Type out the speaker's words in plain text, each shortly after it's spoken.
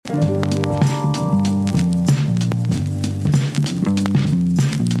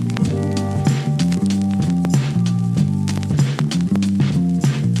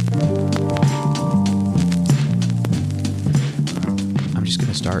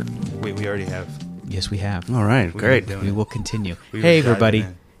start? We already have. Yes, we have. All right, great. We will continue. We Hey, were diving everybody.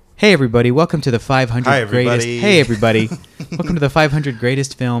 in. Hey, everybody. Welcome to the 500 Hi, greatest. everybody. Hey, everybody. Welcome to the 500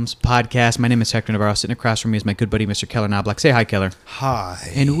 Greatest Films podcast. My name is Hector Navarro. Sitting across from me is my good buddy, Mr. Keller Knobloch. Say hi, Keller.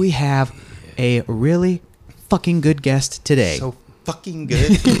 Hi. And we have a really fucking good guest today. So fucking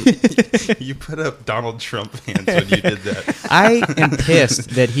good. You put up Donald Trump hands when you did that. I am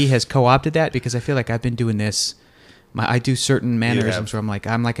pissed that he has co-opted that because I feel like I've been doing this. I do certain mannerisms where I'm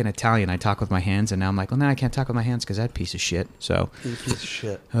like an Italian. I talk with my hands, and now I'm like, well, now I can't talk with my hands because that piece of shit. So, You're a piece of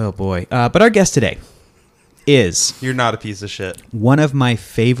shit. oh boy. But our guest today is You're not a piece of shit. one of my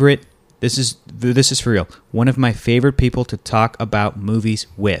favorite. This is for real. One of my favorite people to talk about movies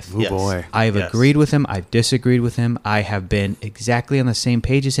with. Oh Yes. boy. I have Yes. agreed with him. I've disagreed with him. I have been exactly on the same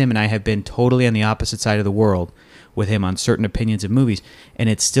page as him, and I have been totally on the opposite side of the world with him on certain opinions of movies. And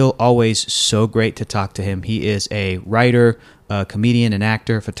it's still always so great to talk to him. He is a writer, a comedian, an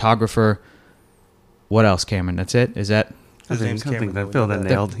actor, photographer. What else, Cameron? That's it? Is that His name's Cameron. I feel that The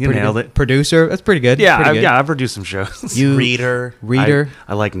nailed. You pretty nailed good? it. Producer? That's pretty good. Yeah, Pretty good. I've produced some shows. You Reader. reader.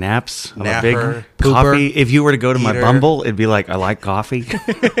 I like naps. I'm a Napper. big Pooper. coffee. If you were to go to my Eater. Bumble, it'd be like, I like coffee.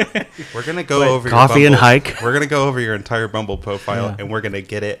 We're going to go over coffee your and Bumble. hike. We're going to go over your entire Bumble profile, Yeah. and we're going to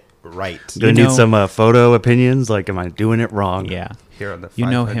get it right. Do I You need know- some photo opinions? Like, am I doing it wrong? Yeah. Here on the You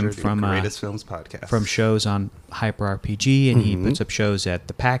know 500 him from, Greatest Films podcast. From shows on Hyper RPG, and he puts up shows at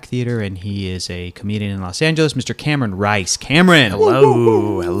the Pack Theater, and he is a comedian in Los Angeles, Mr. Cameron Rice. Cameron,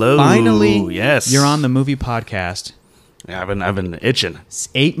 Hello. Hello. finally, Yes. you're on the movie podcast. Yeah, I've been itching. It's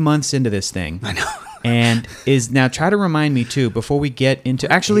 8 months into this thing. I know. And is now try to remind me too before we get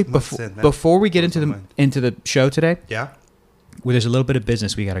into actually 8 months before in, that before we get blows into my the mind. into the show today, Yeah? where there's a little bit of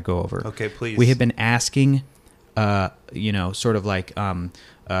business we got to go over. Okay, please. We have been asking, sort of like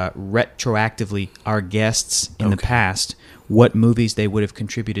retroactively our guests in the past what movies they would have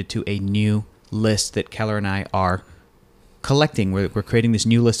contributed to a new list that Keller and I are collecting. We're creating this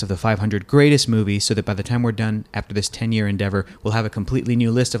new list of the 500 greatest movies so that by the time we're done after this 10-year endeavor, we'll have a completely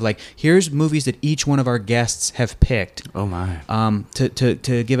new list of like, here's movies that each one of our guests have picked. Oh, my.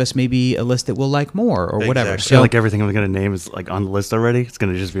 To give us maybe a list that we'll like more or whatever. I Exactly. feel So like everything I'm going to name is like on the list already. It's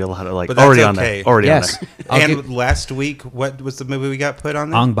going to just be a lot of like But that's already okay. on there. Already yes, on there. I'll And give- last week, what was the movie we got put on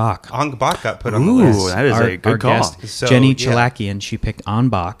there? Ong Bak. Ong Bak got put on the Ooh, list. that is a good call. Guest, So, Jenny yeah. Chalakian, she picked On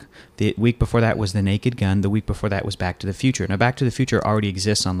Bak. The week before that was The Naked Gun. The week before that was Back to the Future. Now, Back to the Future already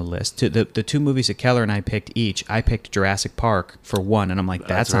exists on the list. The two movies that Keller and I picked each, I picked Jurassic Park for one, and I'm like,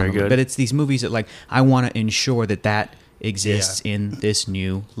 that's on very the list. good. But it's these movies that, like, I want to ensure that exists in this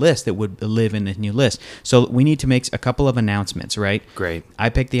new list, that would live in this new list. So we need to make a couple of announcements, right? Great. I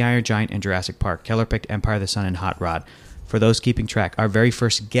picked The Iron Giant and Jurassic Park. Keller picked Empire of the Sun and Hot Rod. For those keeping track, our very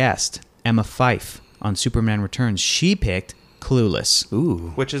first guest, Emma Fife, on Superman Returns, she picked Clueless.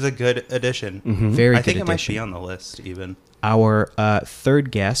 Ooh. Which is a good addition. Very I good think it might addition. be on the list even. Our third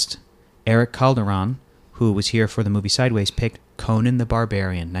guest, Eric Calderon, who was here for the movie Sideways, picked Conan the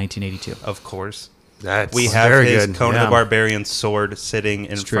Barbarian, 1982. Of course. That's We have very his good. Conan Yeah. the Barbarian sword sitting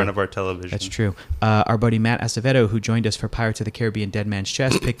in true. front of our television. That's true. Our buddy Matt Acevedo, who joined us for Pirates of the Caribbean Dead Man's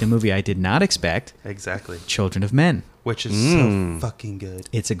Chest, picked a movie I did not expect, Exactly. Children of Men. Which is so fucking good.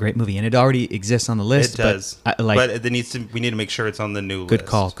 It's a great movie, and it already exists on the list. It does. But, But it needs to. We need to make sure it's on the new Good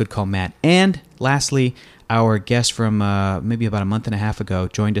list. Good call, Matt. And lastly, our guest from maybe about a month and a half ago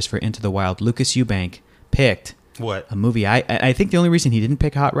joined us for Into the Wild. Lucas Eubank picked What? a movie. I think the only reason he didn't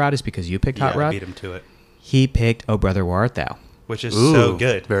pick Hot Rod is because you picked Yeah, Hot I Rod. beat him to it. He picked Oh Brother, Where Art Thou? Which is Ooh, so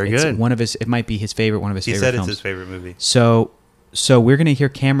good. Very It's good. one of his. It might be his favorite. One of his He favorite said films. it's his favorite movie. So we're gonna hear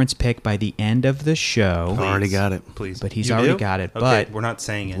Cameron's pick by the end of the show. Please. Already got it. Please. But he's You already do? got it, Okay, but- we're not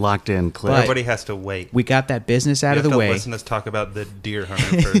saying it. Locked in. Clear. Everybody has to wait. We got that business out You of have the to way. listen to us talk about the Deer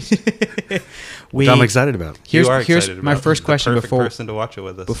Hunter first. We, Which I'm excited about. Here's, You are here's excited my about first the question perfect before person to watch it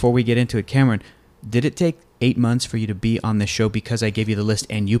with us. before we get into it, Cameron. Did it take 8 months for you to be on this show because I gave you the list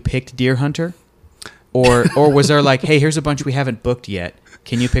and you picked Deer Hunter? Or was there like, hey, here's a bunch we haven't booked yet.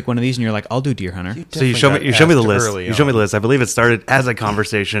 Can you pick one of these? And you're like, I'll do Deer Hunter. So you show me the list. You show me the list. I believe it started as a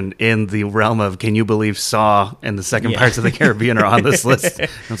conversation in the realm of can you believe Saw and the second Yeah. Pirates of the Caribbean are on this list? And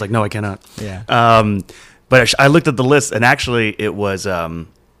I was like, no, I cannot. Yeah. But I looked at the list and actually it was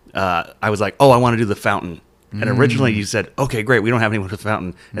I was like, oh, I want to do The Fountain. And originally you said, okay, great, we don't have anyone with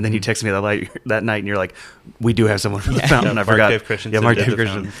Fountain. And then you texted me that night and you're like, we do have someone from The Fountain. Yeah, I Mark forgot. Dave Christensen Yeah, Mark did Dave The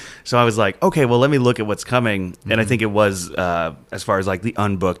Christensen. Fountain. So I was like, okay, well, let me look at what's coming. And I think it was, as far as like the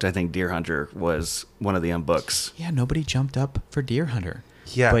unbooked, I think Deer Hunter was one of the unbooks. Yeah, nobody jumped up for Deer Hunter.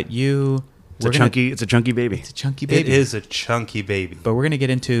 Yeah. But you It's a chunky baby. It's a chunky It baby. is a chunky baby. But we're gonna get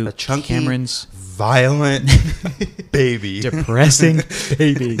into A chunky, Cameron's violent baby. depressing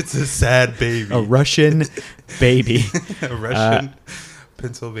baby, It's a sad baby. a Russian baby. A Russian,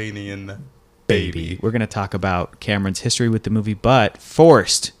 Pennsylvanian baby. We're gonna talk about Cameron's history with the movie, but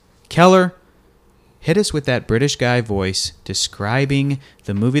first, Keller, hit us with that British guy voice describing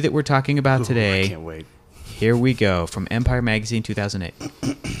the movie that we're talking about I today. can't wait. Here we go from Empire Magazine 2008.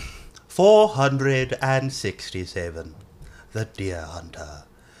 467. The Deer Hunter.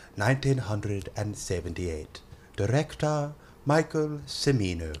 1978. Director Michael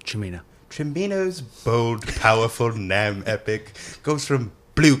Cimino. Cimino's bold, powerful Nam epic goes from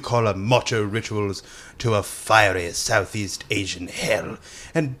blue-collar macho rituals to a fiery Southeast Asian hell,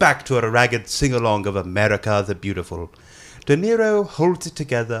 and back to a ragged sing-along of America the Beautiful. De Niro holds it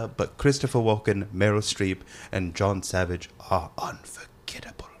together, but Christopher Walken, Meryl Streep, and John Savage are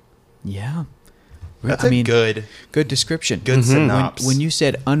unforgettable. Yeah. That's I mean, good description. Good synopsis. When you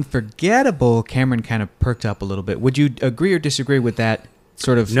said unforgettable, Cameron kind of perked up a little bit. Would you agree or disagree with that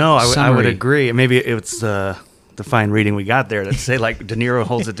sort of No, I would summary? agree. Maybe it's the fine reading we got there that say like De Niro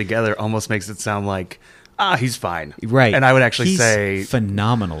holds it together almost makes it sound like he's fine, Right. And I would actually He's say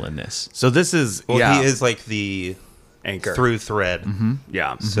phenomenal in this. so. This is Well, yeah, he is like the anchor through thread.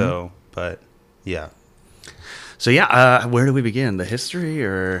 Yeah. So, but yeah. So yeah, where do we begin? The history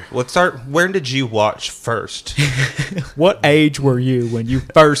or Let's start. Where did you watch first? What age were you when you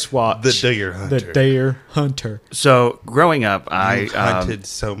first watched The Deer Hunter. The Deer Hunter? so growing up, I You hunted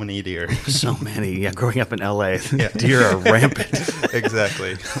so many deer. so many. Yeah, growing up in LA, deer are rampant.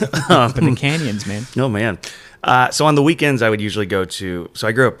 Exactly. Up in the canyons, man. Oh man. So on the weekends, I would usually go to. So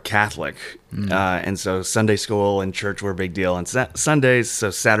I grew up Catholic, and so Sunday school and church were a big deal. And Sundays, so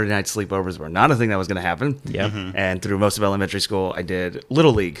Saturday night sleepovers were not a thing that was going to happen. Yep. And through most of elementary school, I did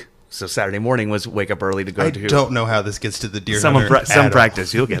Little League. So Saturday morning was wake up early to go I to. don't know how this gets to the deer some hunter. some at all.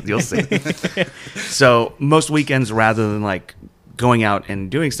 practice. You'll see. So most weekends, rather than like going out and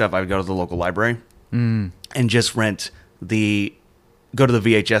doing stuff, I would go to the local library and just go to the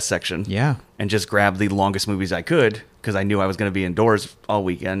VHS section. Yeah. And just grab the longest movies I could because I knew I was going to be indoors all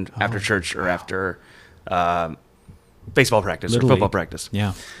weekend after church or after baseball practice Little or football League. practice.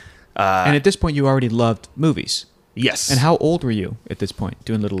 Yeah. And at this point, you already loved movies. Yes. And how old were you at this point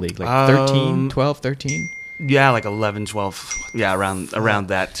doing Little League? Like 13, 12, 13? Yeah, like 11, 12. Yeah, around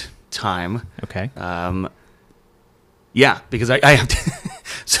that time. Okay. Yeah, because I have to,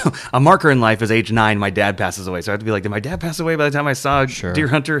 so a marker in life is age 9. My dad passes away, so I have to be like, did my dad pass away by the time I saw Sure. Deer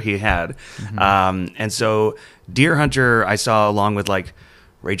Hunter? He had, and so Deer Hunter I saw along with like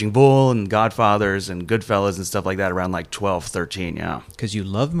Raging Bull and Godfathers and Goodfellas and stuff like that around like 12, 13. Yeah, Because you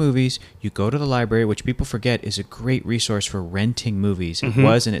love movies, you go to the library, which people forget is a great resource for renting movies. It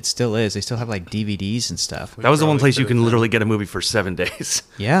was and it still is. They still have like DVDs and stuff. that was the one probably place you could've can done. literally get a movie for 7 days.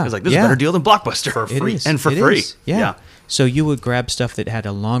 Yeah, I was like, this is yeah. a better deal than Blockbuster for It free is. and for It free. is. Yeah. So you would grab stuff that had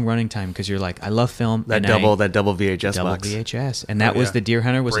a long running time because you're like, I love film. That and double I, VHS double box. VHS. And that Oh, was yeah. the Deer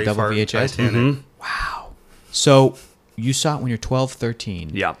Hunter was a double Braveheart, VHS. Titanic. Wow. So you saw it when you're 12,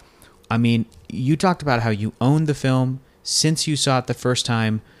 13. Yeah. I mean, you talked about how you owned the film since you saw it the first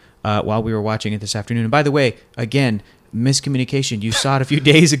time while we were watching it this afternoon. And by the way, again, miscommunication. You saw it a few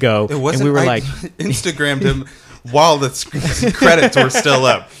days ago, It wasn't. and we were I like, Instagrammed him while the credits were still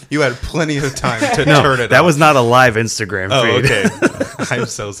up. You had plenty of time to turn it. That off. was not a live Instagram Oh, feed. okay. I'm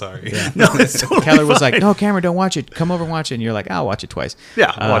so sorry. No, it's totally Keller was like, fine. no, Cameron, don't watch it. Come over and watch it. And you're like, I'll watch it twice.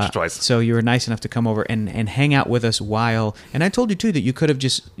 Yeah, I'll watch it twice. So you were nice enough to come over and hang out with us while. And I told you, too, that you could have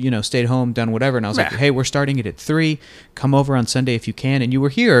just, stayed home, done whatever. And I was like, Nah. hey, we're starting it at 3. Come over on Sunday if you can. And you were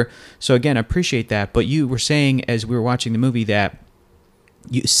here. So, again, I appreciate that. But you were saying as we were watching the movie that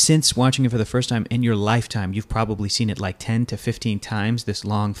since watching it for the first time in your lifetime, you've probably seen it like 10 to 15 times, this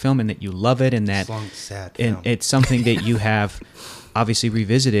long film, and that you love it and that This long, sad and film. it's something that you have obviously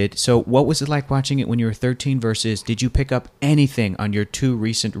revisited. So what was it like watching it when you were 13 versus did you pick up anything on your 2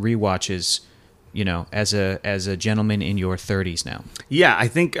 recent rewatches, as a gentleman in your 30s now? Yeah, I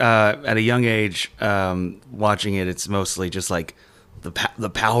think at a young age, watching it, it's mostly just like the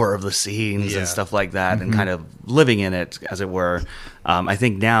power of the scenes Yeah. and stuff like that, and kind of living in it, as it were. I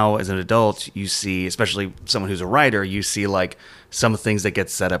think now, as an adult, you see, especially someone who's a writer, you see like some things that get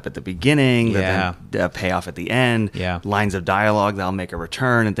set up at the beginning that then pay off at the end. Yeah. Lines of dialogue that'll make a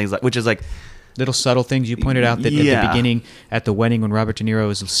return and things like, which is like. Little subtle things you pointed out that at the Yeah. beginning at the wedding when Robert De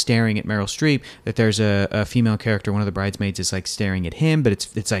Niro is staring at Meryl Streep, that there's a female character, one of the bridesmaids is like staring at him, but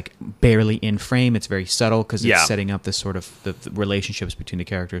it's like barely in frame. It's very subtle because it's Yeah. setting up this sort of the relationships between the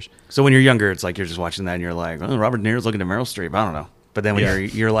characters. So when you're younger, it's like you're just watching that and you're like, oh, Robert De Niro's looking at Meryl Streep. I don't know. But then when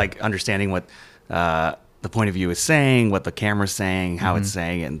you're like understanding what the point of view is saying, what the camera's saying, how it's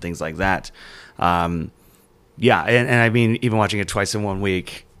saying it, and things like that. Yeah, and I mean, even watching it twice in 1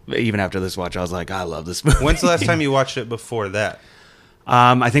 week, even after this watch, I was like, I love this movie. When's the last time you watched it before that?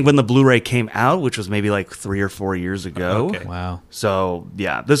 I think when the Blu-ray came out, which was maybe like 3 or 4 years ago. Okay. Wow. So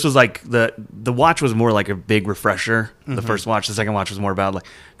yeah, this was like the watch was more like a big refresher. The first watch, the second watch was more about like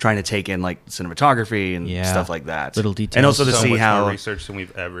trying to take in like cinematography and stuff like that, little details, and also to So see much how more research than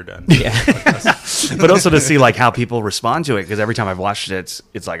we've ever done. but also to see like how people respond to it, because every time I've watched it,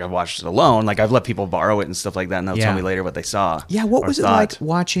 it's like I've watched it alone. Like I've let people borrow it and stuff like that, and they'll tell me later what they saw. Yeah, what or was it thought. like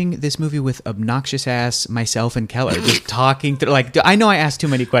watching this movie with obnoxious ass myself and Keller just talking through? Like, I know I asked too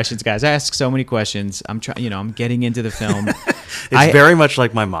many questions, guys. I asked so many questions. I'm trying, I'm getting into the film. It's very much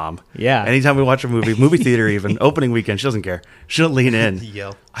like my mom. Yeah. Anytime we watch a movie theater, even opening weekend, she doesn't care. She'll lean in.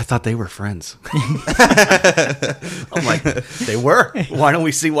 Yell. I thought they were friends. I'm like, they were. Why don't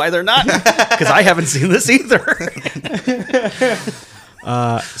we see why they're not? Because I haven't seen this either.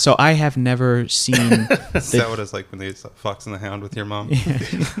 So I have never seen. Is that what it's like when they saw Fox and the Hound with your mom?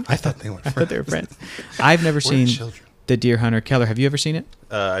 I thought they were friends. But they're friends. I've never seen children. The Deer Hunter. Keller, have you ever seen it?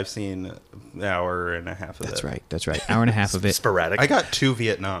 I've seen an hour and a half of That's it. right. That's right. Hour and a half of it. Sporadic. I got to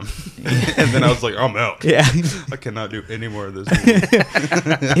Vietnam, and then I was like, I'm out. Yeah. I cannot do any more of this.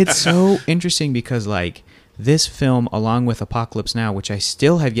 It's so interesting because like this film, along with Apocalypse Now, which I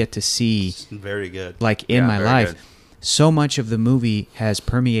still have yet to see, Very good. like in Yeah, my very life. good. So much of the movie has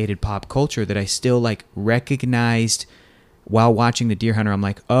permeated pop culture that I still like recognized while watching The Deer Hunter. I'm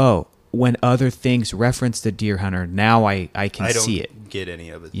like, oh, when other things reference The Deer Hunter, now I can I don't see it. get any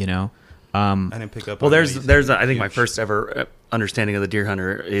of it. I didn't pick up. Well, on there's I think my huge- first ever understanding of the Deer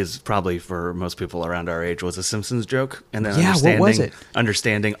Hunter is probably for most people around our age was a Simpsons joke, and then Yeah, what was it?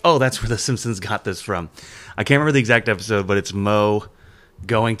 Understanding, oh, that's where the Simpsons got this from. I can't remember the exact episode, but it's Moe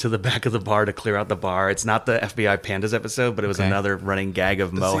going to the back of the bar to clear out the bar. It's not the FBI Pandas episode, but it was Okay. another running gag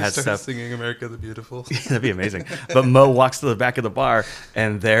of Does Moe he has start stuff. singing "America the Beautiful." That'd be amazing. But Moe walks to the back of the bar,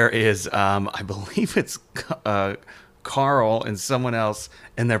 and there is, I believe it's Carl and someone else,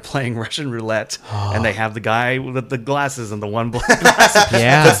 and they're playing Russian roulette, and they have the guy with the glasses and the one black glasses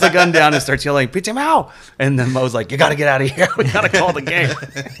Yeah. puts the gun down and starts yelling, "Pizza Mao!" And then Moe's like, "You got to get out of here. We got to call the game." So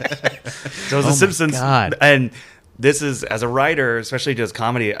it's Oh The my Simpsons. God. And this is, as a writer, especially does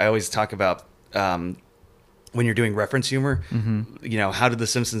comedy, I always talk about when you're doing reference humor, how did The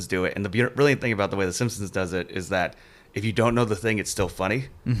Simpsons do it? And the brilliant thing about the way The Simpsons does it is that if you don't know the thing, it's still funny.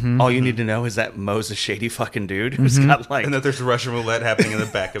 All you need to know is that Moe's a shady fucking dude who's got like... And that there's Russian roulette happening in the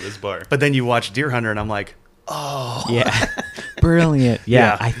back of his bar. But then you watch Deer Hunter, and I'm like, oh. Yeah. Brilliant. Yeah.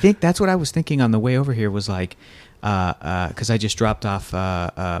 Yeah. I think that's what I was thinking on the way over here was like, because I just dropped off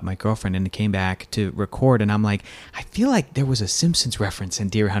my girlfriend and came back to record, and I'm like, I feel like there was a Simpsons reference in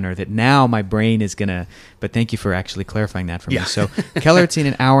Deer Hunter that now my brain is gonna. But thank you for actually clarifying that for me. Yeah. So Keller had seen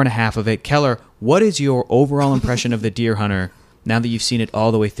an hour and a half of it. Keller, what is your overall impression of the Deer Hunter now that you've seen it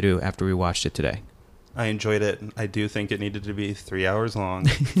all the way through after we watched it today? I enjoyed it. I do think it needed to be 3 hours long.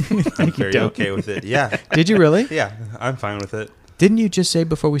 I'm very okay with it. Yeah. Did you really? Yeah, I'm fine with it. Didn't you just say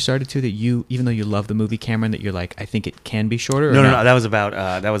before we started too that you, even though you love the movie, Cameron, that you're like, I think it can be shorter? Or No. not? That was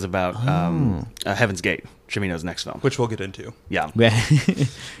about Heaven's Gate, Cimino's next film. Which we'll get into. Yeah.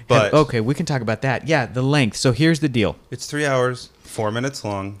 But- okay, we can talk about that. Yeah, the length. So here's the deal. It's 3 hours, 4 minutes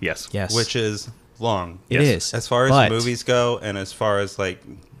long. Yes. Yes. Which is long. It Yes. is. As far as but movies go, and as far as like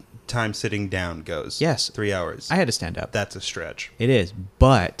time sitting down goes. Yes. 3 hours. I had to stand up. That's a stretch. It is.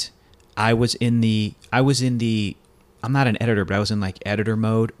 But I was in the I'm not an editor, but I was in like editor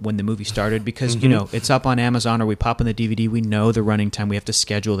mode when the movie started because, it's up on Amazon or we pop in the DVD. We know the running time. We have to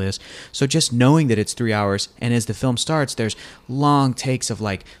schedule this. So just knowing that it's 3 hours, and as the film starts, there's long takes of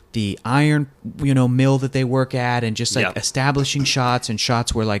like the iron, mill that they work at, and just like Yeah. establishing shots and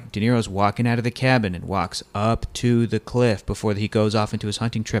shots where like De Niro's walking out of the cabin and walks up to the cliff before he goes off into his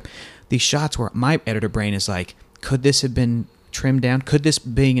hunting trip. These shots where my editor brain is like, could this have been trimmed down? Could this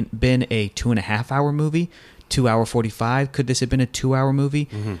been a 2.5 hour movie? 2 hour 45? Could this have been a 2 hour movie?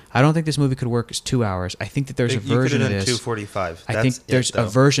 I don't think this movie could work as 2 hours. I think that there's a You could version have of done this. 2:45. I think there's a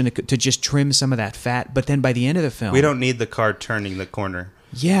version to just trim some of that fat, but then by the end of the film, We don't need the car turning the corner,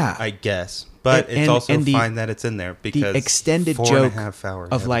 Yeah, I guess. But And- it's also and the- fine that it's in there because the extended 4.5 joke hour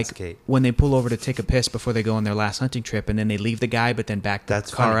of Heaven's like Gate. when they pull over to take a piss before they go on their last hunting trip, and then they leave the guy, but then back the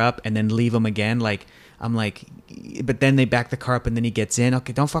That's car funny. up, and then leave him again. Like I'm like, but then they back the car up, and then he gets in.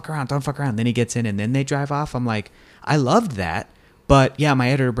 Okay, don't fuck around. Then he gets in, and then they drive off. I'm like, I loved that. But yeah, my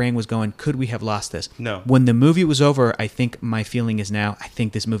editor brain was going, could we have lost this? No. When the movie was over, I think my feeling is now, I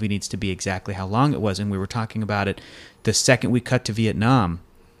think this movie needs to be exactly how long it was. And we were talking about it the second we cut to Vietnam.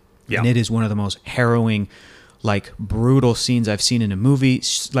 Yeah. And it is one of the most harrowing, like brutal scenes I've seen in a movie.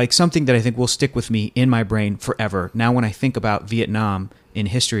 Like something that I think will stick with me in my brain forever. Now when I think about Vietnam in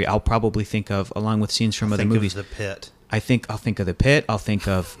history, I'll probably think of, along with scenes from other movies. Of The Pit. I'll think of The Pit. I'll think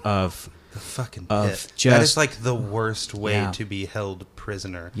of The fucking of pit. That just- is like the worst way Yeah. to be held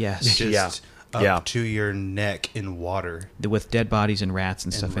prisoner. Yes. Just Yeah. up to your neck in water. with dead bodies and rats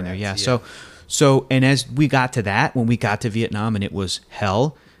and stuff in there. Yeah. rats, yeah. So and as we got to that, when we got to Vietnam and it was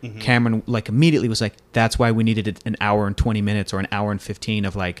hell, Cameron like immediately was like, that's why we needed an hour and 20 minutes or an hour and 15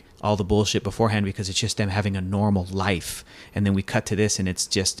 of like all the bullshit beforehand, because it's just them having a normal life. And then we cut to this and it's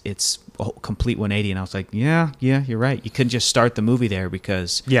a complete 180. And I was like, yeah, you're right. You couldn't just start the movie there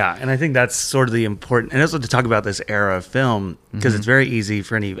because Yeah, and I think that's sort of the important, and also to talk about this era of film, because it's very easy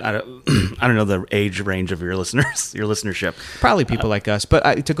for any, I don't know the age range of your listeners, your listenership. probably people like us.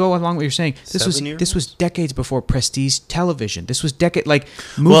 But to go along with what you're saying, this was 7-year-olds? decades before prestige television. This was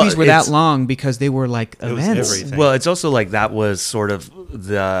movies were that it's- long because they were like was events. everything. Well, it's also like that was sort of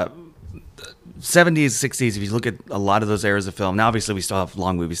the 70s, 60s. If you look at a lot of those eras of film, now obviously we still have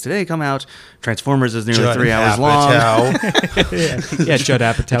long movies today come out. Transformers is nearly 3 hours long. Yeah, Judd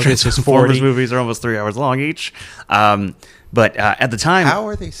Apatow gets his Transformers 40. movies are almost 3 hours long each. But at the time, How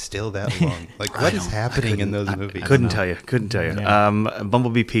are they still that long? Like, what is happening in those movies? couldn't tell you. Yeah.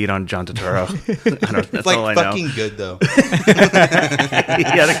 Bumblebee peed on John Turturro. I don't, that's It's all I like know. fucking good, though. He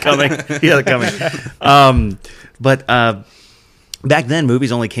had it coming. But back then,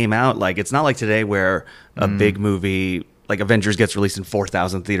 movies only came out like, it's not like today where a big movie like Avengers gets released in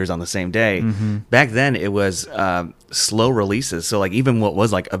 4,000 theaters on the same day. Back then, it was slow releases. So like even what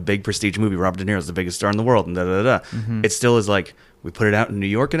was like a big prestige movie, Robert De Niro is the biggest star in the world, and it still is like, we put it out in New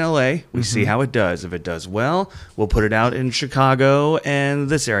York and LA. We see how it does. If it does well, we'll put it out in Chicago and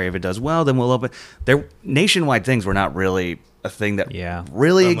this area. If it does well, then we'll open. Their nationwide things were not really a thing that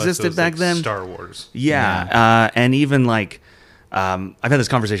really Unless it existed was, back like, then. Star Wars. Yeah. And even like, I've had this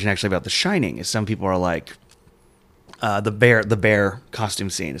conversation actually about The Shining. Is some people are like, the bear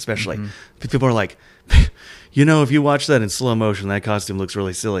costume scene, especially. People are like, you know, if you watch that in slow motion, that costume looks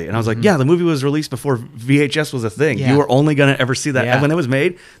really silly. And I was like, yeah, the movie was released before VHS was a thing. Yeah. You were only going to ever see that. Yeah. When it was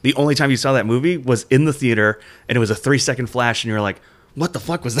made, the only time you saw that movie was in the theater, and it was a 3-second flash, and you were like, what the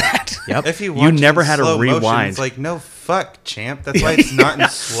fuck was that? Yep. If you, You watch it never in had to slow motion, rewind. it's like, no, fuck, champ. That's why it's not in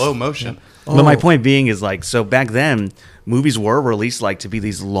slow motion. But my point being is like, so back then, movies were released like to be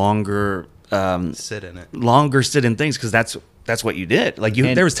these longer Sit in it. longer sit-in things, because that's what you did. Like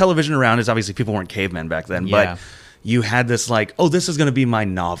And- there was television around. As obviously people weren't cavemen back then, Yeah. but you had this like, oh, this is going to be my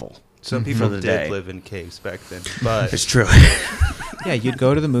novel. Some people the did day. live in caves back then, but It's true. Yeah, you'd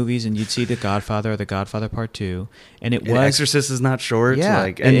go to the movies and you'd see The Godfather or The Godfather Part 2, and it And was Exorcist is not short. Yeah,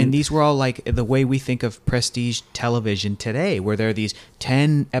 like, and these were all like the way we think of prestige television today, where there are these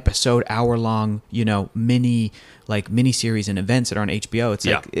 10-episode, hour-long, mini series and events that are on HBO. It's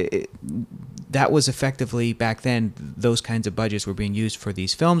like that was effectively back then. Those kinds of budgets were being used for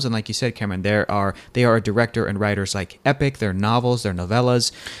these films, and like you said, Cameron, they are a director and writers like epic. They're novels, they're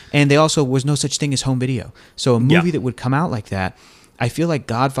novellas, and they also was no such thing as home video. So a movie that would come out like that. I feel like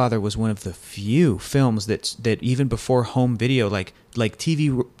Godfather was one of the few films that even before home video, like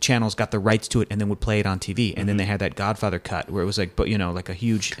TV channels got the rights to it and then would play it on TV, and then they had that Godfather cut where it was like, like a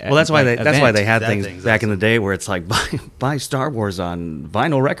huge. well, that's why they had That things thing's back in awesome. the day where it's like buy Star Wars on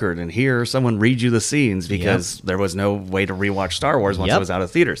vinyl record and hear someone read you the scenes, because there was no way to rewatch Star Wars once it was out of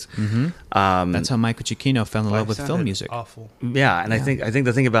theaters. That's how Michael Giacchino fell in love with film sounded music. Awful. Yeah, and I think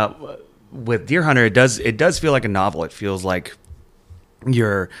the thing about with Deer Hunter, it does feel like a novel. It feels like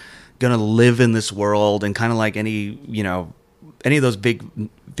you're gonna live in this world, and kind of like any of those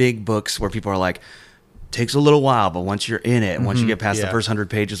big books where people are like, takes a little while, but once you're in it, once you get past the first 100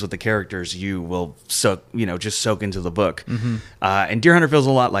 pages with the characters, you will soak into the book. And Deer Hunter feels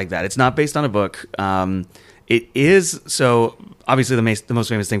a lot like that. It's not based on a book. It is, so obviously the most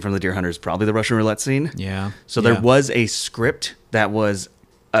famous thing from the Deer Hunter is probably the Russian roulette scene. Yeah. So there was a script that was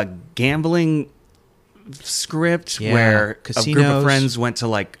a gambling script where a group Casinos. of friends went to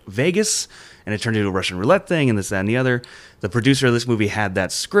like Vegas, and it turned into a Russian roulette thing, and this, that, and the other. The producer of this movie had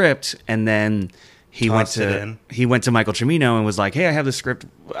that script, and then he Tossed it in. went to Michael Cimino and was like, "Hey, I have this script.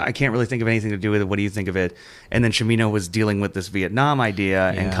 I can't really think of anything to do with it. What do you think of it?" And then Cimino was dealing with this Vietnam idea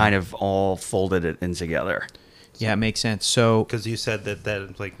and Yeah. kind of all folded it in together. Yeah, it makes sense. So Because you said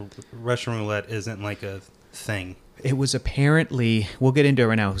that like Russian roulette isn't like a thing. It was apparently, we'll get into it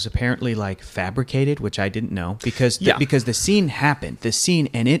right now, it was apparently like fabricated, which I didn't know, because because the scene happened. The scene,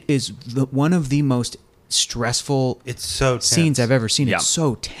 and it is one of the most stressful It's so tense. scenes I've ever seen. Yeah. It's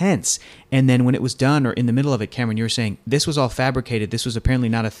so tense. And then when it was done, or in the middle of it, Cameron, you were saying this was all fabricated. This was apparently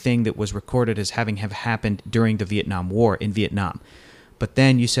not a thing that was recorded as having have happened during the Vietnam War in Vietnam. But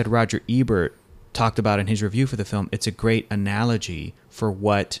then you said Roger Ebert talked about in his review for the film, it's a great analogy for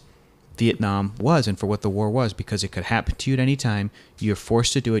what Vietnam was and for what the war was, because it could happen to you at any time. You're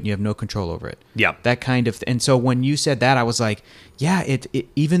forced to do it and you have no control over it. Yeah. That kind of and so when you said that, I was like, yeah, it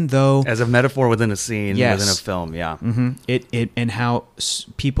even though As a metaphor within a scene, Yes. within a film, yeah. it and how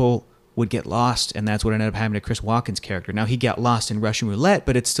people would get lost, and that's what ended up happening to Chris Walken's character. Now he got lost in Russian roulette,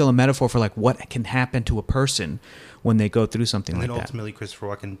 but it's still a metaphor for like what can happen to a person when they go through something And like then that. ultimately, Christopher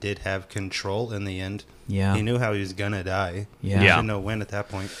Walken did have control in the end. Yeah. He knew how he was gonna die. Yeah. He Yeah. should know when at that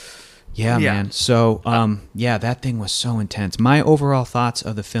point. Yeah, Yeah. man. So, yeah, that thing was so intense. My overall thoughts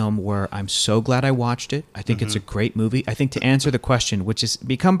of the film were, I'm so glad I watched it. I think it's a great movie. I think to answer the question, which has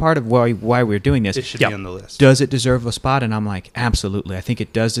become part of why we're doing this, It should Yep. be on the list. does it deserve a spot? And I'm like, absolutely. I think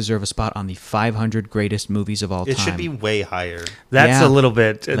it does deserve a spot on the 500 greatest movies of all time. It should be way higher. That's Yeah. a little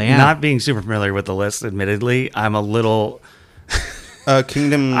bit, Yeah. not being super familiar with the list, admittedly, I'm a little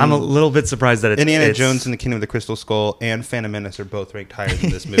bit surprised that Indiana it's Jones and the Kingdom of the Crystal Skull and Phantom Menace are both ranked higher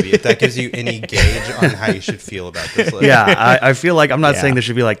than this movie. If that gives you any gauge on how you should feel about this list. Yeah, I feel like I'm not Yeah. saying this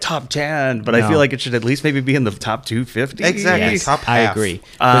should be like top 10, but I No. feel like it should at least maybe be in the top 250. Exactly. Yes, Top I half. agree.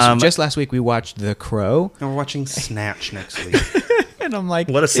 'Cause just last week we watched The Crow, And we're watching Snatch next week. and I'm like,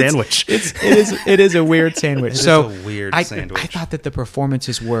 What a sandwich. It is a weird sandwich. It is so a weird I sandwich. thought that the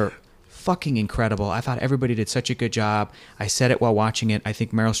performances were fucking incredible. I thought everybody did such a good job. I said it while watching it. I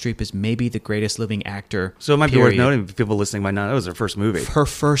think Meryl Streep is maybe the greatest living actor. So it might be worth period. noting, if people listening might not know, it was their first movie. Her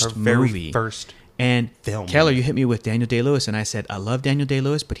first Our very movie. first And film. Keller, you hit me with Daniel Day-Lewis, and I said, I love Daniel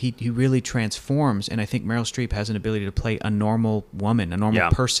Day-Lewis, but he really transforms, and I think Meryl Streep has an ability to play a normal woman, a normal Yeah.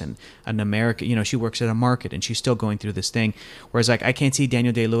 person, an American, she works at a market, and she's still going through this thing. Whereas, like, I can't see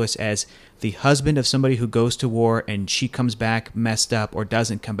Daniel Day-Lewis as the husband of somebody who goes to war, and she comes back messed up or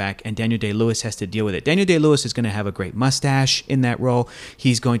doesn't come back, and Daniel Day-Lewis has to deal with it. Daniel Day-Lewis is going to have a great mustache in that role.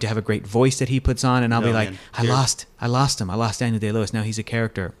 He's going to have a great voice that he puts on, and I'll be No, like, man. I lost him. I lost Daniel Day-Lewis. Now he's a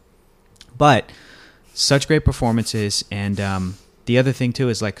character. But such great performances, and the other thing too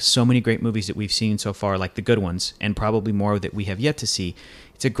is like so many great movies that we've seen so far, like the good ones, and probably more that we have yet to see.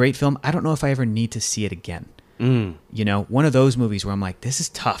 It's a great film. I don't know if I ever need to see it again. One of those movies where I'm like, this is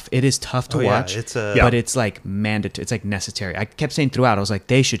tough. It is tough to Oh, yeah, watch, it's a- but it's like mandatory. It's like necessary. I kept saying throughout, I was like,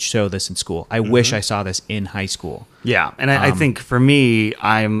 they should show this in school. I wish I saw this in high school. Yeah, and I think for me,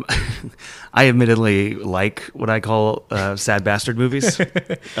 I admittedly like what I call sad bastard movies.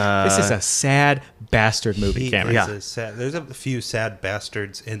 This is a sad bastard movie, He Cameron. is Yeah. a sad, there's a few sad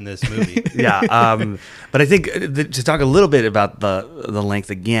bastards in this movie. Yeah, but I think to talk a little bit about the length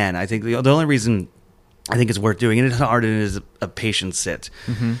again, I think the only reason I think it's worth doing, and it's hard, and it is a patient sit.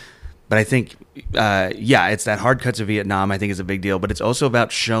 But I think, it's that hard cut to Vietnam. I think is a big deal, but it's also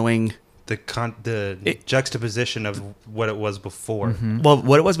about showing The juxtaposition of what it was before. well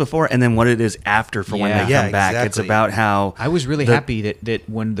what it was before, and then what it is after for when Yeah. they Yeah, come back. It's exactly. about how I was really happy that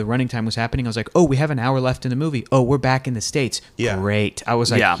when the running time was happening, I was like, oh, we have an hour left in the movie. Oh, we're back in the States. Yeah. Great. I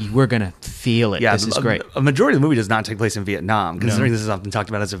was like, Yeah. we're going to feel it. This is great. A majority of the movie does not take place in Vietnam, considering this is often talked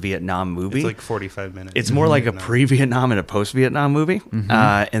about as a Vietnam movie. It's like 45 minutes. It's more like a No. pre-Vietnam and a post-Vietnam movie,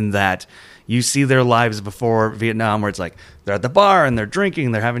 in that you see their lives before Vietnam, where it's like they're at the bar and they're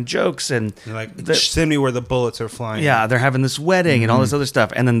drinking, they're having jokes, and They're like, send me where the bullets are flying. yeah, they're having this wedding and all this other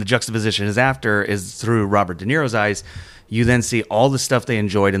stuff. And then the juxtaposition is through Robert De Niro's eyes. You then see all the stuff they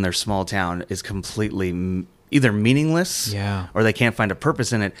enjoyed in their small town is completely either meaningless, Yeah. or they can't find a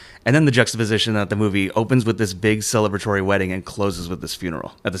purpose in it. And then the juxtaposition that the movie opens with this big celebratory wedding and closes with this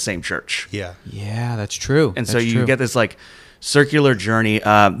funeral at the same church. Yeah. Yeah, that's true. And so That's you true. get this like circular journey.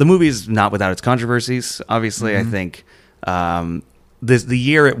 The movie is not without its controversies. Obviously, I think the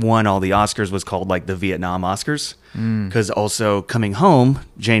year it won all the Oscars was called like the Vietnam Oscars, because also Coming Home,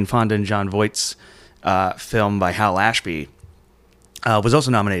 Jane Fonda and John Voight's film by Hal Ashby, was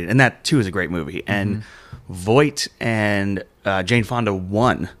also nominated, and that too is a great movie. And Voight and Jane Fonda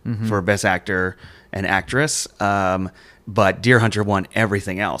won for Best Actor and Actress, but Deer Hunter won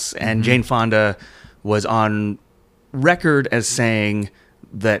everything else. And Jane Fonda was on record as saying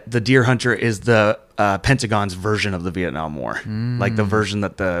that the Deer Hunter is the Pentagon's version of the Vietnam War, like the version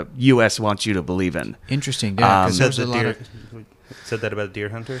that the U.S. wants you to believe in. Interesting. Yeah, 'cause Said there's the a lot deer, of... Said that about Deer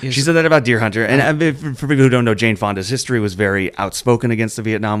Hunter? Is- She said that about Deer Hunter. And for people who don't know, Jane Fonda's history was very outspoken against the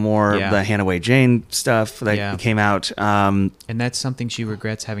Vietnam War, Yeah. the Hannah Way Jane stuff that Yeah. came out. And that's something she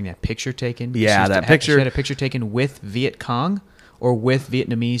regrets, having that picture taken. Yeah, She used to that have- picture. She had a picture taken with Viet Cong or with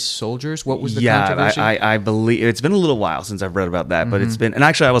Vietnamese soldiers. What was the Yeah, controversy? I believe it's been a little while since I've read about that, but it's been. And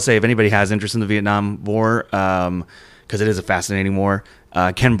actually, I will say, if anybody has interest in the Vietnam War, because it is a fascinating war,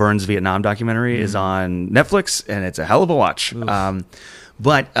 Ken Burns' Vietnam documentary is on Netflix, and it's a hell of a watch.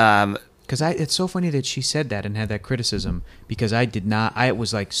 But Because it's so funny that she said that and had that criticism, because I did not. I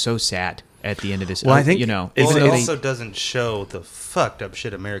was like so sad at the end of this. Well, I think you know, it's- Well, even it though also doesn't show the fucked up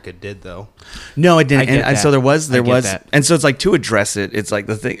shit America did, though. no, it didn't. I get And so that. there I get was, that. and so it's like to address it. It's like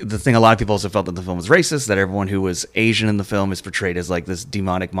the thing. A lot of people also felt that the film was racist. That everyone who was Asian in the film is portrayed as like this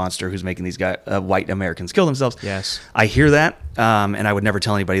demonic monster who's making these white Americans kill themselves. Yes. I hear that, and I would never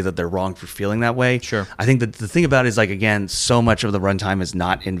tell anybody that they're wrong for feeling that way. Sure. I think that the thing about it is, like, again, so much of the runtime is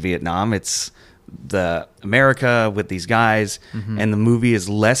not in Vietnam. It's the America with these guys, and the movie is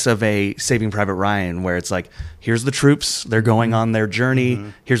less of a Saving Private Ryan, where it's like, here's the troops, they're going on their journey,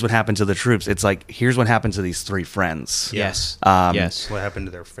 here's what happened to the troops. It's like, here's what happened to these three friends. yes, Um, yes, What happened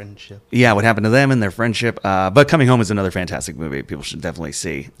to their friendship? Yeah, what happened to them and their friendship. But Coming Home is another fantastic movie people should definitely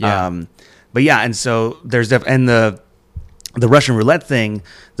see. Yeah. But yeah, and so there's and the Russian roulette thing,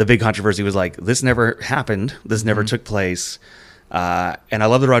 the big controversy was like, this never happened. This never took place. And I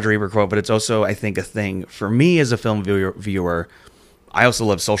love the Roger Ebert quote, but it's also, I think, a thing for me as a film viewer. I also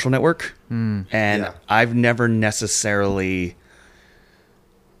love Social Network, and Yeah. I've never necessarily.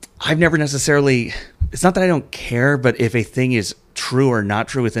 It's not that I don't care, but if a thing is true or not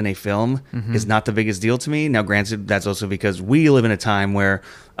true within a film is not the biggest deal to me. Now, granted, that's also because we live in a time where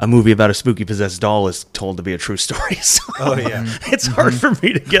a movie about a spooky possessed doll is told to be a true story. So Oh, yeah. it's hard for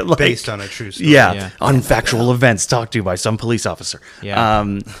me to get like Based on a true story. yeah, Yeah. on factual events talked to by some police officer. Yeah.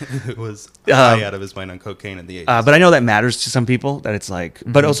 It was high out of his mind on cocaine in the 80s. But I know that matters to some people. That it's like,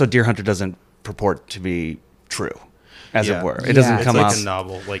 but also Deer Hunter doesn't purport to be true, as Yeah. it were. It Yeah. doesn't it's come like off. a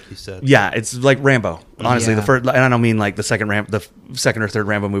novel, like you said. Yeah, it's like Rambo. Honestly, the Yeah. first, and I don't mean like the second or third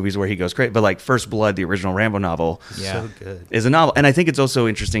Rambo movies where he goes crazy, but like First Blood, the original Rambo novel, Yeah. So good. is a novel. And I think it's also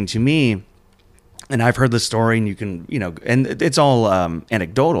interesting to me, and I've heard the story, and you can, and it's all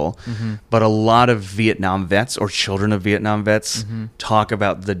anecdotal, but a lot of Vietnam vets or children of Vietnam vets talk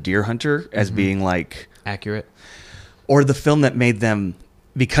about the Deer Hunter as being like, accurate. or the film that made them,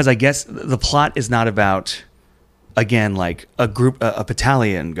 because I guess the plot is not about, again, like a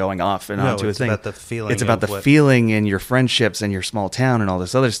battalion going off and No, onto a it's thing. about the feeling It's about of the what- feeling and your friendships and your small town and all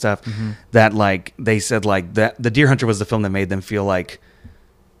this other stuff. That, like, they said, like, that the Deer Hunter was the film that made them feel like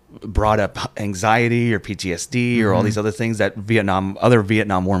brought up anxiety or PTSD or all these other things that other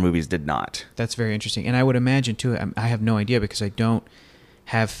Vietnam War movies did not. That's very interesting, and I would imagine too. I have no idea because I don't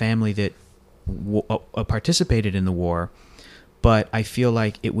have family that participated in the war, but I feel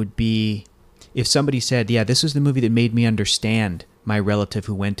like it would be if somebody said, "Yeah, this is the movie that made me understand my relative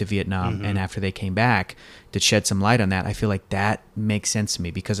who went to Vietnam, and after they came back, to shed some light on that." I feel like that makes sense to me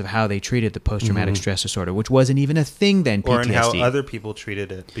because of how they treated the post-traumatic stress disorder, which wasn't even a thing then. Or PTSD. in how other people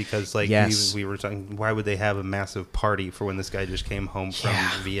treated it. Because, like, Yes. we were talking, why would they have a massive party for when this guy just came home from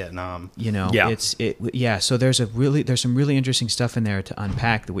Vietnam? Yeah. Yeah. So there's some really interesting stuff in there to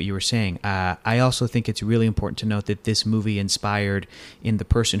unpack. What you were saying. I also think it's really important to note that this movie inspired in the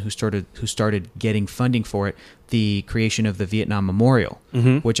person who started getting funding for it the creation of the Vietnam Memorial,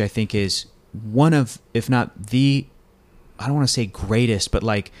 which I think is one of, if not the, I don't want to say greatest, but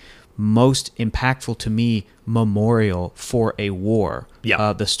like most impactful to me memorial for a war.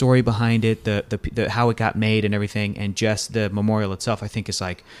 Yeah. The story behind it, the how it got made and everything, and just the memorial itself, I think is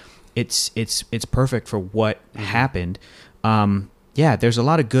like, it's perfect for what happened. Yeah, there's a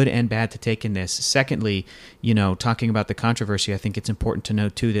lot of good and bad to take in this. Secondly, talking about the controversy, I think it's important to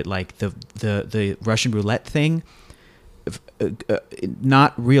note too that like the Russian roulette thing,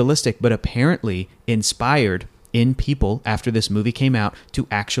 not realistic, but apparently inspired in people after this movie came out to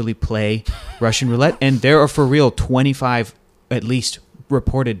actually play Russian roulette, and there are for real 25 at least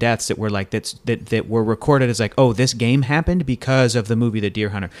reported deaths that were like that were recorded as like, oh, this game happened because of the movie The Deer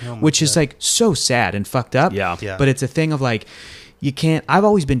Hunter, which is like so sad and fucked up. Yeah. Yeah. But it's a thing of like, you can't. I've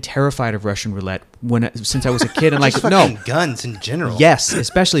always been terrified of Russian roulette since I was a kid, and like Just no, fucking guns in general. yes,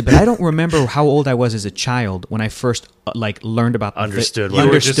 especially. But I don't remember how old I was as a child when I first learned about Understood the, what You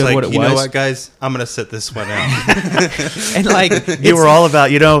it were just understood like, what it you was, know what, guys? I'm gonna sit this one out. and like You were all about,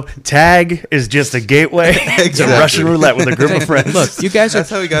 tag is just a gateway to Exactly. Russian roulette with a group of friends. look, you guys are That's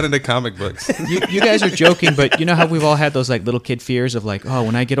how we got into comic books. you guys are joking, but you know how we've all had those like little kid fears of like, oh,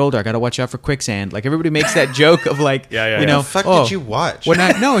 when I get older, I got to watch out for quicksand. Like everybody makes that joke of like, Yeah, you know, The fuck oh, did you watch?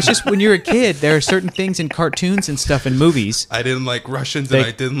 No, it's just when you're a kid, there are certain things in cartoons and stuff and movies. I didn't like Russians They- and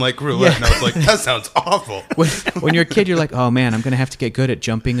I didn't like roulette, Yeah. and I was like, that sounds awful. When you're a kid, you're like, oh man, I'm gonna have to get good at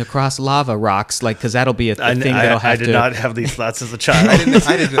jumping across lava rocks, like because that'll be a thing that'll have I did to. not have these thoughts as a child. I didn't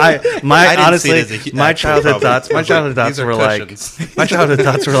see it honestly, as a my actual childhood problem. thoughts. I My was childhood like, thoughts these are were cushions. like. My childhood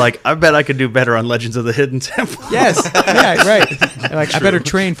thoughts were like. I bet I could do better on Legends of the Hidden Temple. Yes, yeah, right. Like I better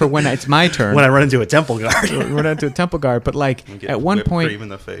train for when it's my turn. When I run into a temple guard. run into a temple guard, but like Get at one whipped point, cream in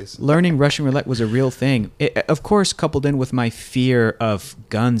the face. learning Russian roulette was a real thing. Of course, coupled in with my fear of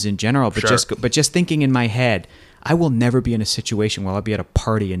guns in general, but Sure. just thinking in my head, I will never be in a situation where I'll be at a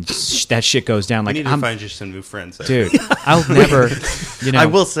party and that shit goes down. You Like need to I'm, find you some new friends. dude, I'll never. You know, I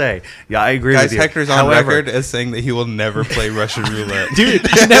will say, yeah, I agree Guys, with you. Hector's on However, record as saying that he will never play Russian roulette. dude.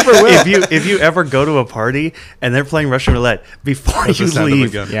 You never will. if you ever go to a party and they're playing Russian roulette, before That's the you sound of a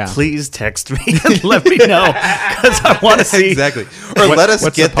leave, gun. Yeah. please text me and let me know because I want to see Exactly. Or let us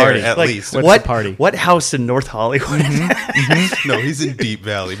what's get the party? there at like, least. What's what the party? What house in North Hollywood? No, he's in Deep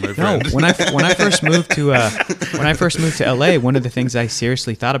Valley, my No, friend. when I first moved to LA, one of the things I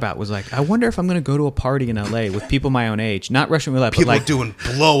seriously thought about was like, I wonder if I'm going to go to a party in LA with people my own age, not Russian roulette, People but like doing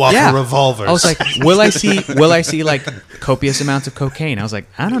blow off yeah. revolvers. I was like, will I see like copious amounts of cocaine? I was like,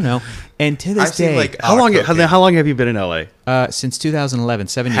 I don't know. And to this I've seen, day, like, How long? cocaine. How long have you been in LA? since 2011,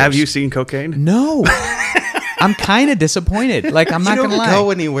 7 years. Have you seen cocaine? No. I'm kind of disappointed. Like I'm you not don't gonna lie.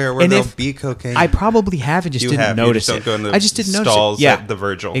 go anywhere where And there'll if- be cocaine. I probably have and just You didn't have. You notice just it. don't go in the I just didn't notice stalls it. Yeah, at the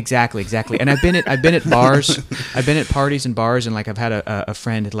Virgil. Exactly. And I've been at bars. I've been at parties and bars, and like I've had a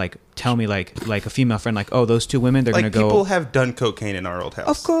friend like tell me like a female friend like, oh, those two women, they're like gonna go. people have done cocaine in our old house.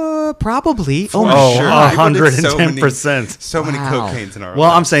 Of course, probably. For my sure. God. People did so many- 110%. So many Wow. cocaines in our Well,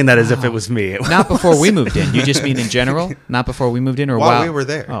 old I'm house. saying that as if it was me. Not before we moved in. You just mean in general? Not before we moved in, or While we were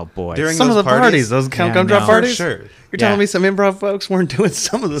there. Oh boy. During Some of those the parties, those Yeah, count gumdrop no. parties. For sure. You're telling Yeah. me some improv folks weren't doing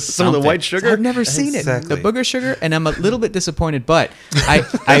some of the Something. white sugar? I've never seen Exactly. it. The booger sugar, and I'm a little bit disappointed. But I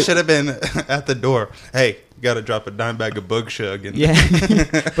I should have been at the door. Hey, you got to drop a dime bag of bug shug. And yeah.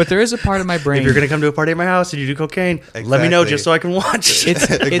 But there is a part of my brain. If you're gonna come to a party at my house and you do cocaine, let me know Exactly. just so I can watch.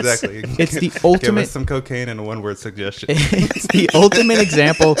 exactly. It's the Give ultimate. us some cocaine and a one-word suggestion. It's the ultimate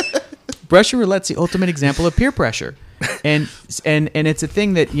example. Russian roulette's the ultimate example of peer pressure, and it's a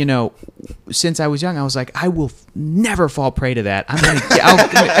thing that since I was young, I was like, I will never fall prey to that. I'm gonna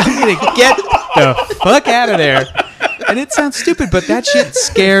get the fuck out of there. And it sounds stupid, but that shit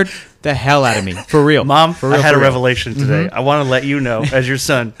scared the hell out of me, for real. Mom, for real, I had for a real. revelation today. I want to let you know, as your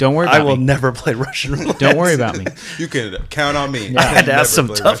son, Don't worry I about will me. never play Russian roulette. Don't worry about me. You can count on me. I had to Never ask some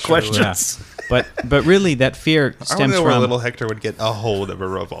play tough Russian roulette. questions. Yeah. But really, that fear I want stems to know where from little Hector would get a hold of a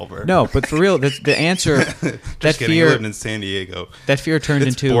revolver. no. But for real, the answer that Just kidding. He fear lived in San Diego. turned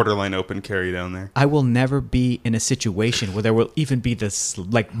It's into borderline open carry down there. I will never be in a situation where there will even be this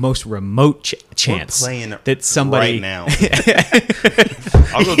like most remote chance We're playing that somebody right now.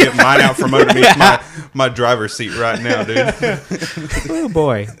 I'll go get mine out from underneath my driver's seat right now, dude. Oh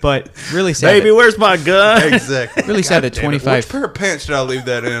boy! But really sad. Baby, where's my gun? Exactly. Really sad that God damn it. 25 Which pair of pants should I leave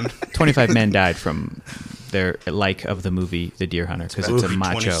that in? 25 men died from their like of the movie The Deer Hunter because it's a Ooh,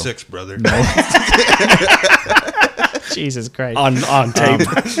 macho. 26, brother. Jesus Christ! on tape.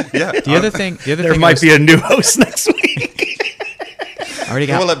 Yeah. the other thing, There might be a new host next week. I already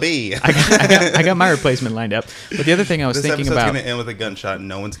Who will got. it be? I got my replacement lined up. But the other thing I was This thinking episode's about. going to end with a gunshot, and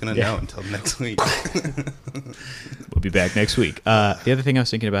no one's going to Yeah. know until next week. We'll be back next week. The other thing I was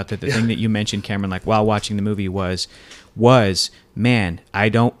thinking about, that the thing that you mentioned, Cameron, like while watching the movie was man,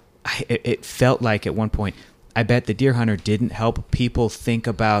 it felt like at one point, I bet The Deer Hunter didn't help people think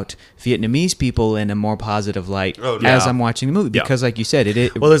about Vietnamese people in a more positive light Oh, yeah. as I'm watching the movie. Yeah. Because like you said,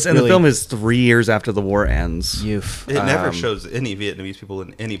 it Well, and the really- film is 3 years after the war ends. You've, It never shows any Vietnamese people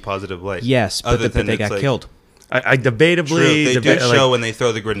in any positive light. yes, but, Other than they it's got like- killed. I debatably True. They do like, show when they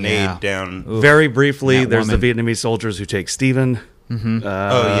throw the grenade Yeah. down. Ooh. very briefly. That There's woman. the Vietnamese soldiers who take Stephen.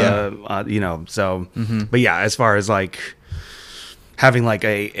 Mm-hmm. So, but yeah, as far as like having like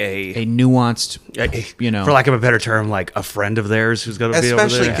A nuanced, for lack of a better term, like a friend of theirs who's going to be over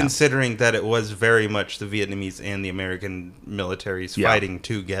Especially there. considering that it was very much the Vietnamese and the American militaries Yeah. fighting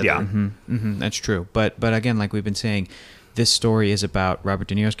together. Yeah. that's true. But again, like we've been saying, this story is about Robert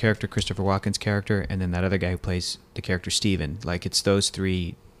De Niro's character, Christopher Walken's character, and then that other guy who plays the character Steven. Like, it's those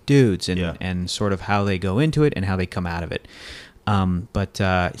three dudes and sort of how they go into it and how they come out of it.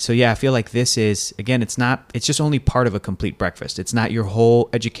 So yeah, I feel like this is, again, it's just only part of a complete breakfast. It's not your whole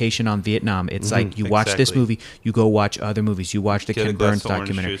education on Vietnam. It's like you watch this movie, you go watch other movies, you watch the Ken Burns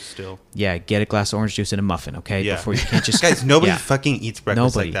documentary. Yeah, get a glass of orange juice and a muffin, okay? Yeah. Before you can't just guys, nobody fucking eats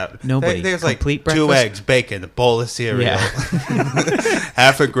breakfast like that. Nobody. There's like Complete 2 breakfast. eggs, bacon, a bowl of cereal, Yeah.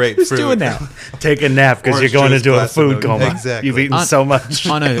 half a grapefruit. Who's doing that? Take a nap because you're Orange going juice, into a glass of food milk. coma. Exactly. You've eaten so much.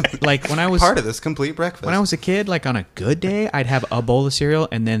 When I was Part of this complete breakfast. when I was a kid, like on a good day, I'd have a bowl of cereal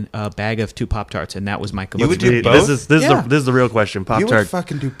and then a bag of 2 Pop-Tarts, and that was my complete You would do breakfast. both? This Yeah. is the real question. you Pop would Tart,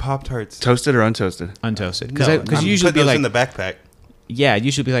 fucking do Pop-Tarts. toasted or untoasted? Untoasted. No, Because I'm you usually put be those like, in the backpack. yeah,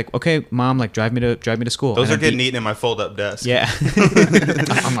 you should be like, okay, mom, like drive me to school. Those And are I'd getting be- eaten in my fold-up desk. Yeah.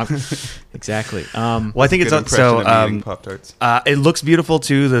 Exactly. Well, I think Good it's impression of so. eating Pop-Tarts. It looks beautiful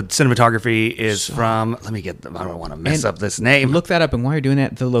too. The cinematography is from. Let me get. I don't want to mess And up this name. Look that up, and while you're doing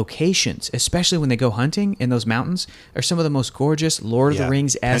that, the locations, especially when they go hunting in those mountains, are some of the most gorgeous Lord of Yeah. the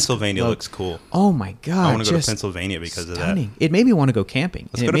Rings. Pennsylvania looks cool. Oh my god! I want to go to just Pennsylvania because of that. stunning. It made me want to go camping.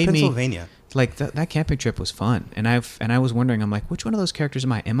 Let's And go it to made Pennsylvania. Me, like that camping trip was fun, and I was wondering, I'm like, which one of those characters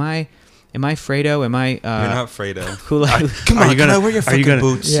am I? Am I Fredo? Am I? You're not Fredo. Who like? Come Are on, you gonna can I wear your are you fucking gonna,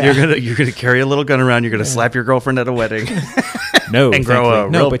 boots? Yeah. You're gonna carry a little gun around. You're gonna slap your girlfriend at a wedding No, and grow a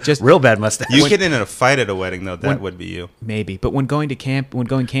thankfully. real, but just real bad mustache. You get in a fight at a wedding though, that When- would be you. maybe. But when going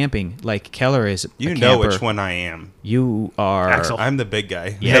camping, like Keller is, You a know camper, which one I am. You are Axel. I'm the big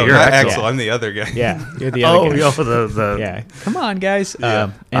guy. Yeah, no, you're not Axel. Axel. I'm the other guy. Yeah, you're the other guy. the Yeah, come on, guys.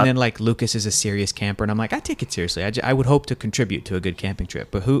 Yeah. And then like Lucas is a serious camper, and I'm like, I take it seriously. I would hope to contribute to a good camping trip.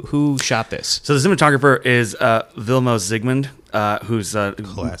 But who shot this? So the cinematographer is Vilmo Zsigmond, who's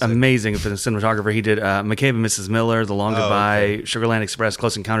Classic. amazing for the cinematographer. He did McCabe and Mrs. Miller, The Long Oh, Goodbye, okay. Sugarland Express,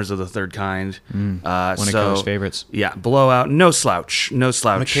 Close Encounters of the Third Kind. One of Keller's favorites. Yeah, Blowout, No Slouch.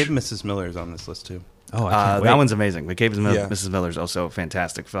 McCabe and Mrs. Miller is on this list too. Oh, I can't wait. That one's amazing. McCabe and Yeah. Mrs. Miller is also a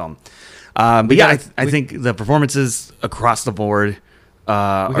fantastic film. But yeah, I think the performances across the board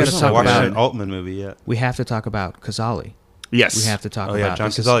are gotta so talk I watched about an Altman movie yet. We have to talk about Kazali. Yes. We have to talk Oh about yeah, John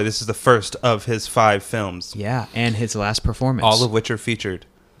this is- Cazale. This is the first of his 5 films, Yeah, and his last performance. all of which are featured.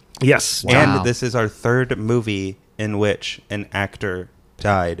 Yes. Wow. And this is our 3rd movie in which an actor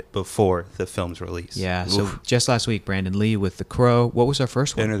died before the film's release. Yeah. So Oof. just last week, Brandon Lee with The Crow. What was our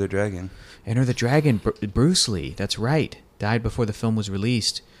first one? Enter the Dragon. Enter the Dragon. Bruce Lee. That's right. Died before the film was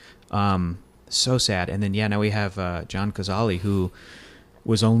released. So sad. And then now we have John Cazale, who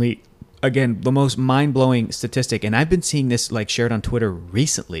was only, again, the most mind-blowing statistic. And I've been seeing this like shared on Twitter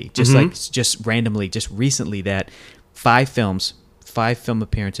recently, just randomly, just recently, that 5 film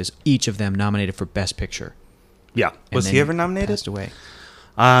appearances, each of them nominated for Best Picture. Yeah. And Was then he ever nominated? Passed away.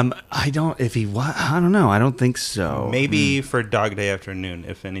 I don't. If he was, I don't know. I don't think so. Maybe for Dog Day Afternoon,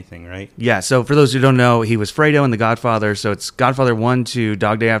 if anything, right? Yeah, so for those who don't know, he was Fredo in The Godfather. So it's Godfather 1, 2,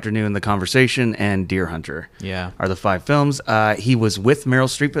 Dog Day Afternoon, The Conversation, and Deer Hunter. Yeah. Are the 5 films. He was with Meryl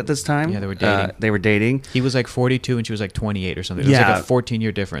Streep at this time. Yeah, they were dating. They were dating. He was like 42 and she was like 28 or something. It was Yeah. like a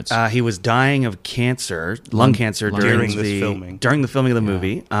 14-year difference. He was dying of cancer, lung cancer, during the filming of the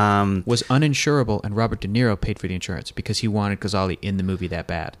movie. Was uninsurable, and Robert De Niro paid for the insurance because he wanted Cazale in the movie that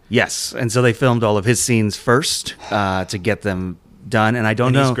bad. Yes, and so they filmed all of his scenes first to get them done. And I don't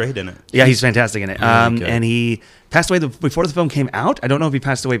And know. he's great in it. Yeah, he's fantastic in it. Really good. And he passed away before the film came out. I don't know if he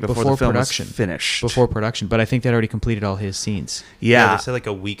passed away before the film production. was finished. Before production, but I think that already completed all his scenes. Yeah. They said like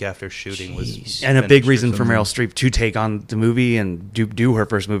a week after shooting was. Jeez. And a big finished or reason for something. Meryl Streep to take on the movie and do her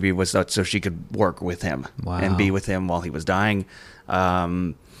first movie was so she could work with him Wow. and be with him while he was dying.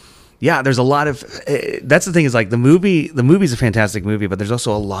 Yeah, there's a lot of. That's the thing is like the movie's a fantastic movie, but there's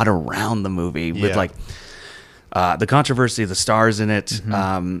also a lot around the movie with Yeah. like the controversy, the stars in it.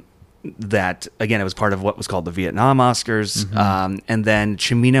 Mm-hmm. That again, it was part of what was called the Vietnam Oscars, Mm-hmm. and then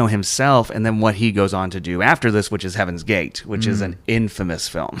Cimino himself, and then what he goes on to do after this, which is Heaven's Gate, which is an infamous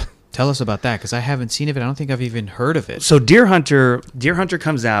film. Tell us about that, because I haven't seen it. I don't think I've even heard of it. So Deer Hunter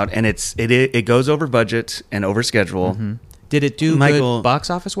comes out, and it goes over budget and over schedule. Did it do Michael- good box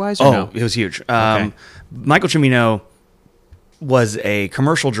office wise? Or Oh, no? it was huge. Okay. Michael Cimino was a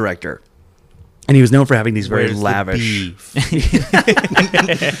commercial director, and he was known for having these very Where's the lavish. beef?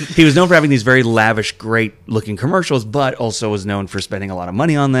 He was known for having these very lavish, great-looking commercials, but also was known for spending a lot of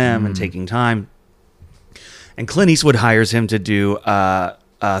money on them and taking time. And Clint Eastwood hires him to do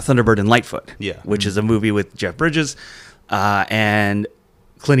Thunderbird and Lightfoot, Yeah. which is a movie with Jeff Bridges, and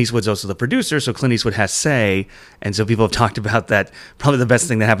Clint Eastwood's also the producer, so Clint Eastwood has say. And so people have talked about that. Probably the best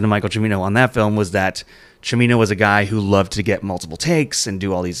thing that happened to Michael Cimino on that film was that Cimino was a guy who loved to get multiple takes and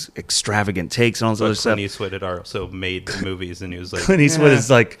do all these extravagant takes and all this other stuff. Clint Eastwood had also made the movies, and he was like, Clint Eastwood is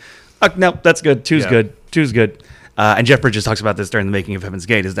like, oh, no, that's good. Two's good. Two's good. And Jeff Bridges talks about this during the making of Heaven's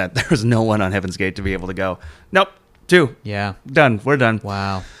Gate, is that there was no one on Heaven's Gate to be able to go, nope, 2. Yeah. Done. We're done.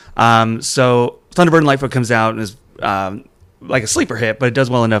 Wow. So Thunderbird and Lightfoot comes out and is like a sleeper hit, but it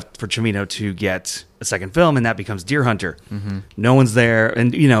does well enough for Cimino to get a second film, and that becomes Deer Hunter. No one's there.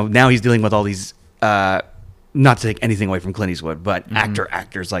 And, now he's dealing with all these, not to take anything away from Clint Eastwood, but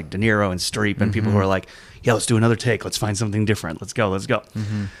actors like De Niro and Streep and people who are like, yeah, let's do another take. Let's find something different. Let's go.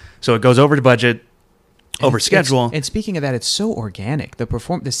 So it goes over to budget. Over schedule. And speaking of that, it's so organic. The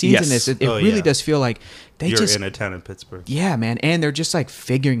scenes in this, it really does feel like you're in a town in Pittsburgh. Yeah, man, and they're just like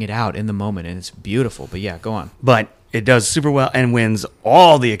figuring it out in the moment, and it's beautiful. But yeah, go on. But it does super well and wins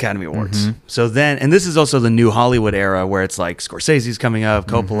all the Academy Awards. So then, and this is also the new Hollywood era where it's like Scorsese's coming up,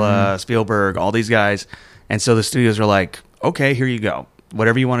 Coppola, Spielberg, all these guys, and so the studios are like, okay, here you go.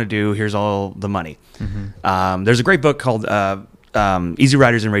 Whatever you want to do, here's all the money. There's a great book called Easy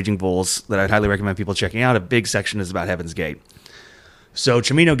Riders and Raging Bulls that I'd highly recommend people checking out. A big section is about Heaven's Gate. So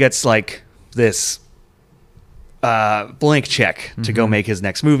Cimino gets like this blank check to go make his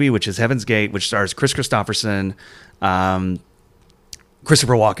next movie, which is Heaven's Gate, which stars Chris Christopherson.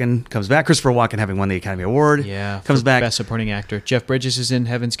 Christopher Walken comes back. Christopher Walken, having won the Academy Award, comes back. Best Supporting Actor. Jeff Bridges is in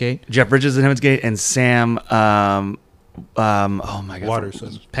Heaven's Gate. Jeff Bridges is in Heaven's Gate, and Sam... oh my God,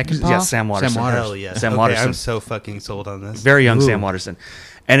 Watterson. Peckinpah? Yeah, Sam Watterson. Hell yeah. Sam Okay, Watterson. I'm so fucking sold on this. Very young Sam Watterson.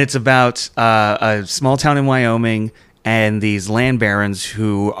 And it's about a small town in Wyoming and these land barons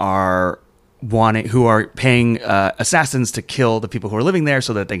who are paying assassins to kill the people who are living there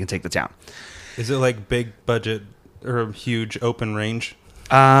so that they can take the town. Is it like big budget or huge open range?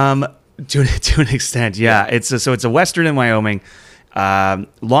 To an extent, yeah. It's a Western in Wyoming.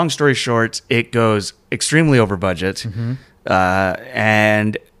 Long story short, it goes extremely over budget,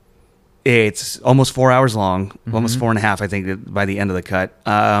 and it's almost 4 hours long, almost 4.5, I think, by the end of the cut.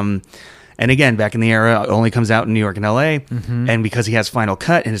 And again, back in the era, it only comes out in New York and LA. And because he has final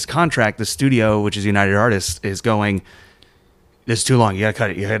cut in his contract, the studio, which is United Artists, is going, this is too long. You got to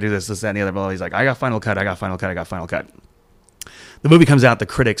cut it. You got to do this, that, and the other. Blah. He's like, I got final cut. The movie comes out, the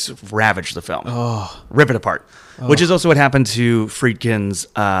critics ravage the film, rip it apart, which is also what happened to Friedkin's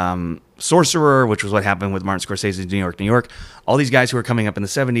Sorcerer, which was what happened with Martin Scorsese's New York. All these guys who were coming up in the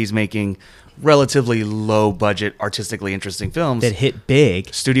 70s making relatively low-budget, artistically interesting films. That hit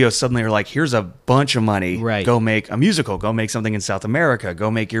big. Studios suddenly are like, here's a bunch of money. Right. Go make a musical. Go make something in South America.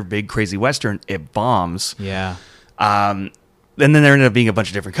 Go make your big, crazy Western. It bombs. Yeah. And then there ended up being a bunch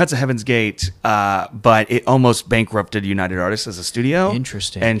of different cuts of Heaven's Gate, but it almost bankrupted United Artists as a studio.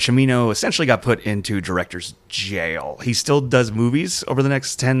 Interesting. And Cimino essentially got put into director's jail. He still does movies over the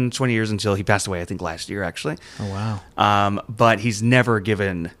next 10, 20 years until he passed away, I think last year, actually. Oh, wow. But he's never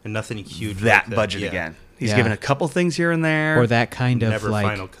given And nothing huge that like budget yeah. again. He's given a couple things here and there. Or that kind of Never like...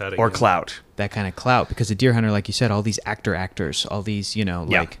 final cut Or again. clout. That kind of clout. Because the Deer Hunter, like you said, all these actors, all these,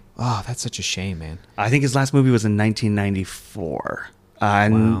 like... Oh, that's such a shame, man. I think his last movie was in 1994.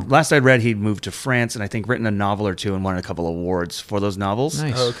 And last I'd read, he'd moved to France and I think written a novel or two and won a couple awards for those novels.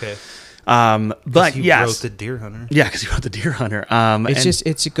 Nice. Oh, okay. But he yes. wrote The Deer Hunter. Yeah, because he wrote The Deer Hunter.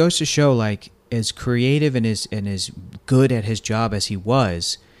 It goes to show, like, as creative and as good at his job as he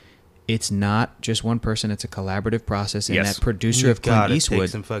was, it's not just one person. It's a collaborative process. And that producer of Clint Eastwood, take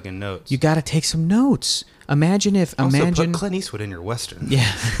some fucking notes. you got to take some notes. Imagine put Clint Eastwood in your Western. Yeah.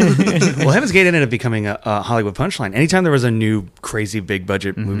 Well, Heaven's Gate ended up becoming a Hollywood punchline. Anytime there was a new crazy big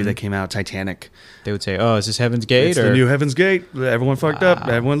budget movie that came out, Titanic, They would say, "Oh, is this Heaven's Gate?" it's the new Heaven's Gate. Everyone fucked up.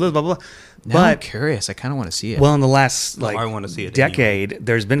 Everyone lived. Blah blah blah. Now I'm curious. I kind of want to see it. Well, in the last I wanna see it decade,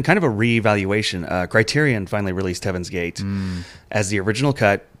 there's been kind of a reevaluation. Criterion finally released Heaven's Gate as the original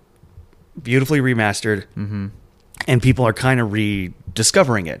cut, beautifully remastered, and people are kind of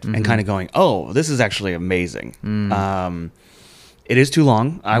rediscovering it and kind of going, "Oh, this is actually amazing." It is too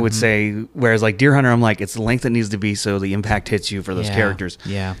long, I would say. Whereas like Deer Hunter, I'm like, it's the length it needs to be so the impact hits you for those characters.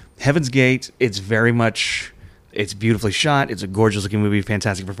 Yeah. Heaven's Gate, it's very much, it's beautifully shot. It's a gorgeous looking movie,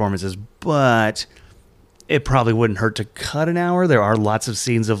 fantastic performances, but it probably wouldn't hurt to cut an hour. There are lots of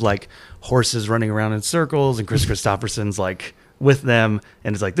scenes of like horses running around in circles and Chris Christopherson's like with them,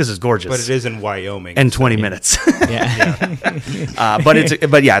 and it's like, this is gorgeous. But it is in Wyoming. And 20 minutes. Yeah. But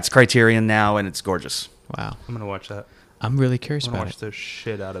it's Criterion now, and it's gorgeous. Wow. I'm gonna watch that. I'm really curious I'm gonna about watch it. the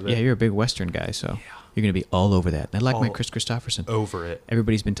shit out of it. Yeah, you're a big Western guy, so you're gonna be all over that. And I like my All Chris Christopherson. over it.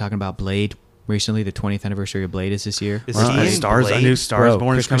 Everybody's been talking about Blade recently. The 20th anniversary of Blade is this year. Is he in Stars, a Blade? new Stars Bro,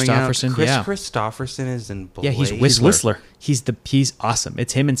 Born is Chris coming out. Christopherson, Chris yeah. Christopherson is in Blade. Yeah, he's He's Whistler. Whistler. He's awesome.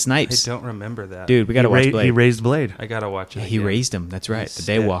 It's him and I Snipes. don't remember that. Dude, we got to watch Blade. He raised Blade. I gotta watch it. Yeah, he again raised him. That's right. He's The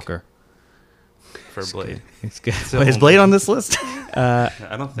sick. Daywalker. for Blade. It's good. So- Is Blade on this list? I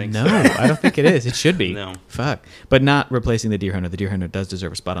don't think No, so. I don't think it is. It should be. No. Fuck. But not replacing the Deer Hunter. The Deer Hunter does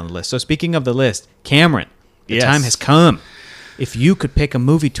deserve a spot on the list. So speaking of the list, Cameron, the Yes. time has come. If you could pick a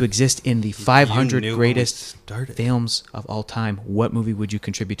movie to exist in the You 500 knew when we greatest started. films of all time, what movie would you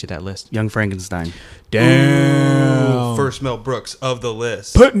contribute to that list? Young Frankenstein. Ooh, first Mel Brooks of the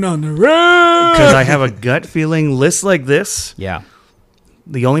list. Putting on the road. Because I have a gut feeling lists like this, Yeah.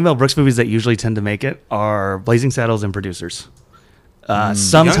 the only Mel Brooks movies that usually tend to make it are Blazing Saddles and Producers. Young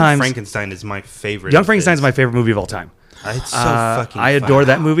Sometimes Frankenstein is my favorite. Young of Frankenstein's his. my favorite movie of all time. It's so fucking. I adore fun.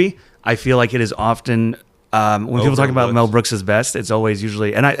 that movie. I feel like it is often when people talk about Overlooked. Mel Brooks' best, it's always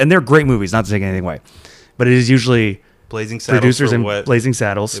usually and they're great movies, not to take anything away, but it is usually Blazing Saddles Producers for and what Blazing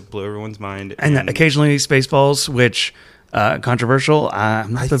Saddles, it blew everyone's mind, and occasionally Spaceballs, which controversial.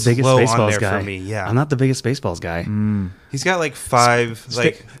 I'm not the It's biggest low on Spaceballs there guy. for me, yeah. I'm not the biggest Spaceballs guy. he's got like five.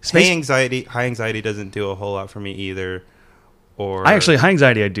 Like Space- High Anxiety doesn't do a whole lot for me either. Or I actually High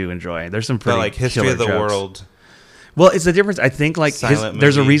Anxiety I do enjoy. There's some pretty but like History killer of the jokes. World. Well, it's the difference. I think like Silent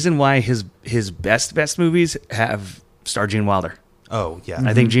there's a movie. reason why his best movies have starred Gene Wilder. Oh yeah,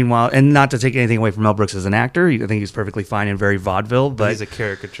 I think Gene Wilder, and not to take anything away from Mel Brooks as an actor, I think he's perfectly fine and very vaudeville, but he's a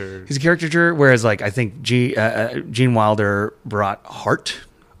caricature. he's a caricature. Whereas like I think Gene Wilder brought heart.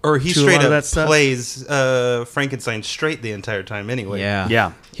 Or he to a straight lot of up that stuff. plays Frankenstein straight the entire time. Anyway, Yeah.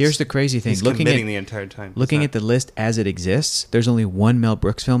 Yeah. Here's the crazy thing. he's Looking committing at the entire time. Looking It's at the list as it exists, there's only one Mel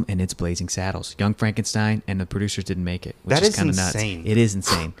Brooks film, and it's Blazing Saddles. Young Frankenstein, and the producers didn't make it, which That is is kind of nuts. insane. It is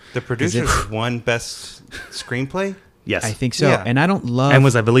insane. the Is producers it- won best screenplay. Yes, I think so. Yeah. And I don't love. and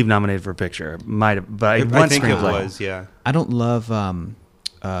was I believe nominated for a picture. Might have, but I one think it screenplay. was. Yeah, I don't love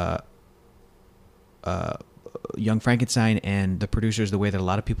Young Frankenstein and the producers the way that a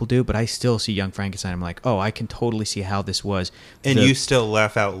lot of people do, but I still see Young Frankenstein. I'm like, oh, I can totally see how this was. and The- you still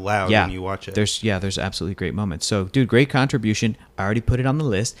laugh out loud yeah, when you watch it. There's absolutely great moments. So, dude, great contribution. I already put it on the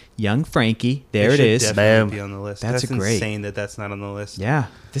list. Young Frankie, there it should is. Definitely Bam. be on the list. That's That's a great- insane that that's not on the list. Yeah,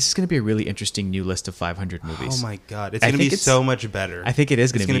 this is going to be a really interesting new list of 500 movies. Oh my god, it's I gonna think be it's- so much better. I think it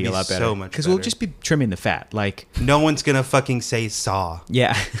is It's going to gonna be a lot better. so much because we'll better. just be trimming the fat. Like, No one's gonna fucking say Saw.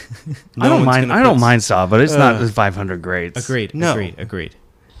 yeah, No I don't one's mind. gonna I don't put- mind Saw, but it's not Ugh. the 500 greats. agreed. No. Agreed.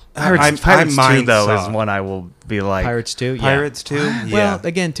 Pirates, I 2 mind though Saw. is one I will be like. Pirates 2. Yeah. Pirates too. Yeah. Well,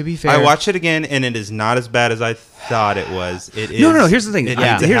 again, to be fair, I watched it again, and it is not as bad as I thought it was. It is. No. Here's the thing. It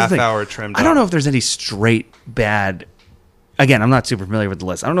Yeah. needs a Here's half the thing. hour trimmed. I don't know off. if there's any straight bad. Again, I'm not super familiar with the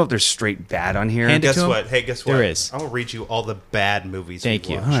list. I don't know if there's straight bad on here. Hand it Guess to him? what? Hey, guess what? There is. I'll read you all the bad movies. Thank we've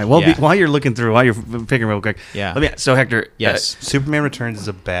you. watched. All right. Well, Yeah. while you're looking through, while you're picking real quick, Yeah. Let me. So Hector, Yes. Superman Returns is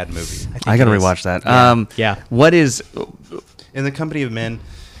a bad movie. I got to it is. rewatch that. Yeah. Yeah. What is? In the Company of Men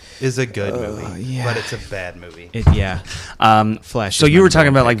is a good movie, yeah. but it's a bad movie. Yeah. Flesh. So is you my were talking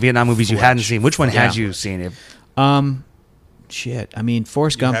number about one like Vietnam movies you hadn't seen. Which one had Yeah. you seen? It? Shit. I mean,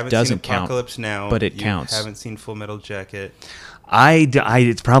 Forrest You Gump haven't doesn't seen count. Apocalypse Now, but it you counts. Haven't seen Full Metal Jacket.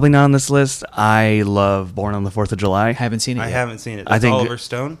 It's probably not on this list. I love Born on the 4th of July. Haven't seen it I yet. haven't seen it. I That's think- Oliver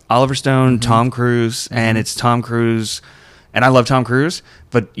Stone. Oliver Stone, Tom Cruise, and it's Tom Cruise, and I love Tom Cruise.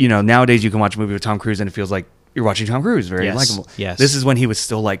 But you know, nowadays you can watch a movie with Tom Cruise and it feels like you're watching Tom Cruise, very Yes, likable. yes. This is when he was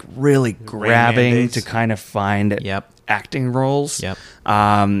still like really grabbing days. to kind of find Yep. acting roles. Yep.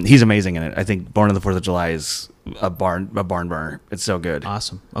 He's amazing in it. I think Born on the 4th of July is a barn burner. It's so good.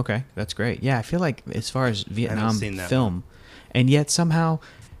 Awesome. Okay, that's great. Yeah, I feel like as far as Vietnam seen that film, and yet somehow,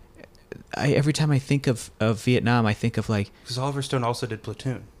 every time I think of Vietnam, I think of like, Because Oliver Stone also did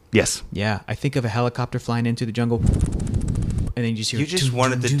Platoon. Yes. yeah, I think of a helicopter flying into the jungle, and then you just hear. You just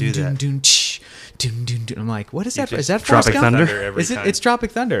wanted to do that. I'm like, what is You that? just- Is that Forrest Tropic Gump? Thunder? every Is it? time. It's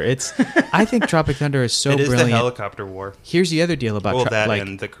Tropic Thunder. It's. I think Tropic Thunder is so It is brilliant. the helicopter war. Here's the other deal about Well, that like.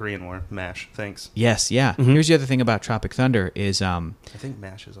 and the Korean War. MASH. Thanks. Yes, yeah. Here's the other thing about Tropic Thunder is I think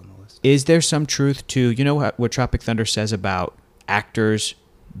MASH is on the list. is there some truth to, you know, what Tropic Thunder says about actors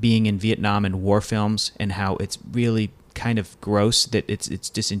being in Vietnam and war films, and how it's really kind of gross, that it's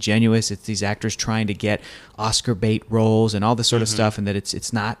disingenuous, it's these actors trying to get Oscar bait roles and all this sort of stuff, and that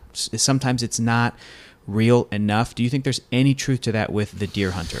it's not, sometimes it's not real enough. Do you think there's any truth to that with The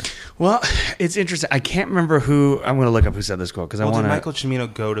Deer Hunter? Well, it's interesting. I can't remember who. I'm going to look up who said this quote because I Well, want did to. Michael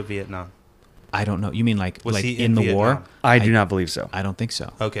Cimino go to Vietnam? I don't know. You mean like Was he in in the war? Vietnam? I do not believe so. I don't think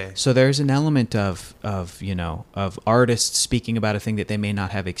so. Okay. So there's an element of artists speaking about a thing that they may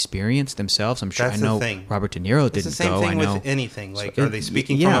not have experienced themselves. I'm sure. That's I know the thing. Robert De Niro It's didn't the same go. thing I know. with anything. Like, So are they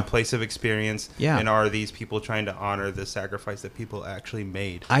speaking yeah. from a place of experience? Yeah. And are these people trying to honor the sacrifice that people actually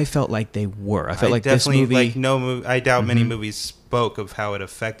made? I felt like they were. I felt like this definitely, movie, like no movie. I doubt many movies spoke of how it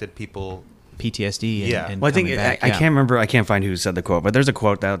affected people. PTSD. And, Yeah. and Well, I think coming back. I can't remember. I can't find who said the quote, but there's a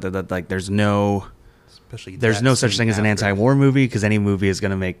quote that like there's no Especially there's that no such scene thing as an after. anti-war movie because any movie is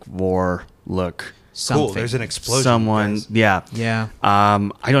going to make war look Something. Cool. There's an explosion. someone. guys. Yeah. Yeah.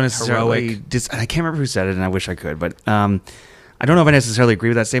 I don't necessarily. Heroic. I can't remember who said it, and I wish I could, but I don't know if I necessarily agree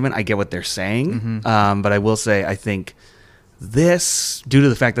with that statement. I get what they're saying, but I will say I think this, due to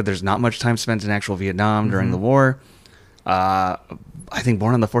the fact that there's not much time spent in actual Vietnam during the war, I think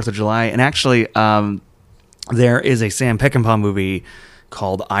Born on the 4th of July, and actually there is a Sam Peckinpah movie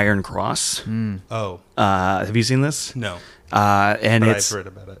called Iron Cross. Oh Have you seen this? no, And but it's I've heard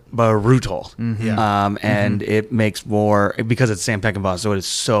about it. brutal. Yeah. And it makes war because it's Sam Peckinpah, so it is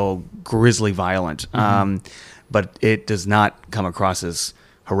so grisly violent. But it does not come across as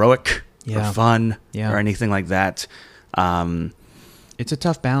heroic Yeah. or fun Yeah. or anything like that. It's a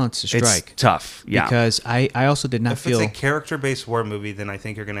tough balance to It's strike. tough. Yeah. Because I also did not If feel. it's a character-based war movie, then I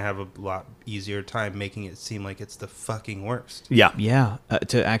think you're gonna have a lot easier time making it seem like it's the fucking worst. yeah. Yeah,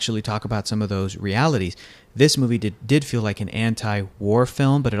 to actually talk about some of those realities. This movie did feel like an anti-war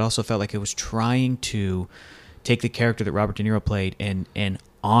film, but it also felt like it was trying to take the character that Robert De Niro played and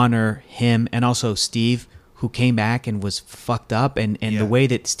honor him, and also Steve, who came back and was fucked up, and Yeah. the way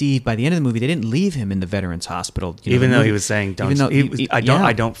that Steve, by the end of the movie, they didn't leave him in the veterans hospital. You know, Even the though movie- he was saying, "Don't," even though yeah.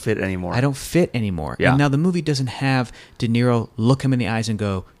 I don't fit anymore. I don't fit anymore. Yeah. And now the movie doesn't have De Niro look him in the eyes and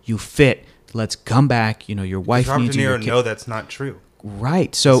go, "You fit. Let's come back. You know, your wife Robert needs De you." your Niro kid-" know that's not true.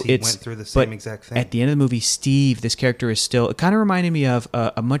 Right. So 'Cause he it's went through the same but exact thing. At the end of the movie, Steve, this character is still. It kind of reminded me of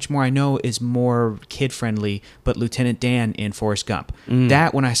a much more. I know is more kid friendly, but Lieutenant Dan in Forrest Gump.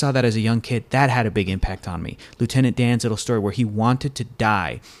 That when I saw that as a young kid, that had a big impact on me. Lieutenant Dan's little story where he wanted to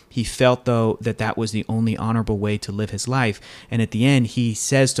die. He felt though that was the only honorable way to live his life, and at the end he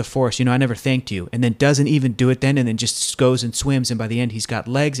says to Forrest, "You know, I never thanked you," and then doesn't even do it then, and then just goes and swims, and by the end he's got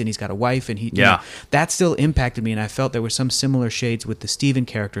legs and he's got a wife, and you know, that still impacted me, and I felt there were some similar shades with the Steven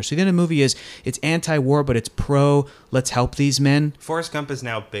character. So the end of the movie is it's anti-war, but it's pro. Let's help these men. Forrest Gump is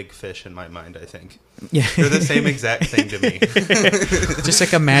now Big Fish in my mind. I think Yeah, they're the same exact thing to me. just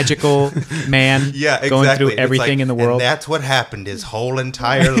like a magical man. Yeah, exactly. Going through It's everything like, in the world. And that's what happened his whole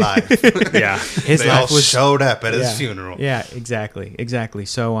entire life. Yeah. His they life all was showed up at his funeral. Yeah, exactly.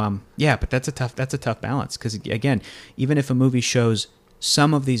 So, yeah, but that's a tough balance because again, even if a movie shows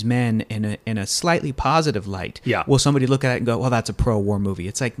some of these men in a slightly positive light, Yeah. will somebody look at it and go, "Well, that's a pro-war movie"?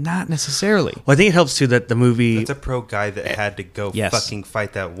 It's like not necessarily. Well, I think it helps too that the movie. That's a pro guy that had to go Yes. fucking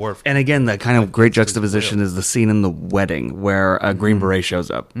fight that war. And again, the kind of great Which was juxtaposition real. is the scene in the wedding where a Green Beret shows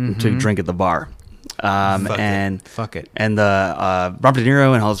up to drink at the bar. Fuck it. And Fuck it. And the Robert De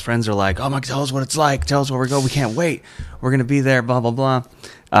Niro and all his friends are like, "Oh my, tell us what it's like. Tell us where we're going. We can't wait. We're gonna be there." Blah blah blah.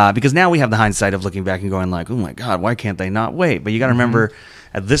 Because now we have the hindsight of looking back and going like, "Oh my God, why can't they not wait?" But you got to remember,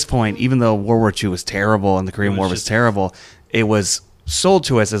 at this point, even though World War II was terrible and the Korean War was just- terrible, it was sold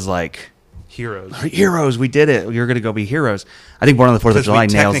to us as like Heroes. heroes. We did it. You're gonna go be heroes. I think Born on the 4th of Because we July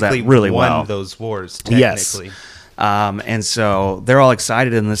nails that technically really won well. those wars, Yes. technically. And so they're all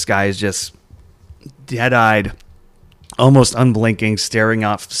excited, and this guy is just dead-eyed, almost unblinking,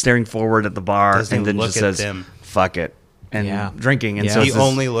 staring forward at the bar, Doesn't and then look just at says, them. "Fuck it," and Yeah. drinking. And Yeah. so He it's this-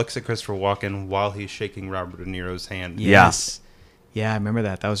 only looks at Christopher Walken while he's shaking Robert De Niro's hand. Yeah. Yes. Yeah, I remember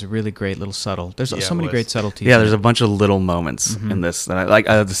that. That was a really great little subtle. There's Yeah, so it many was. great subtleties. yeah. in There's it. a bunch of little moments in this that I like.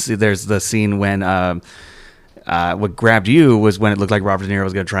 There's the scene when what grabbed you was when it looked like Robert De Niro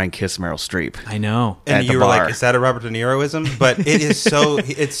was going to try and kiss Meryl Streep. I know. And At the you were bar. like, "Is that a Robert De Niroism?" But it is so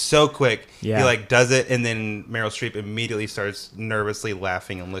it's so quick. Yeah. He like does it, and then Meryl Streep immediately starts nervously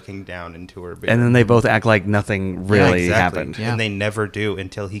laughing and looking down into her beer. And then they both act like nothing really exactly. happened. Yeah. And they never do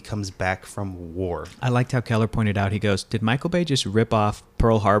until he comes back from war. I liked how Keller pointed out. He goes, "Did Michael Bay just rip off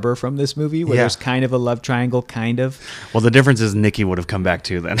Pearl Harbor from this movie, where Yeah. there's kind of a love triangle, kind of?" Well, the difference is Nikki would have come back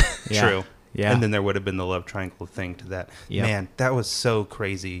too then. Yeah. True. Yeah. And then there would have been the love triangle thing to that. Yep. Man, that was so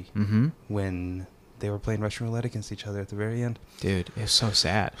crazy Mm-hmm. when they were playing Russian roulette against each other at the very end. Dude, it's so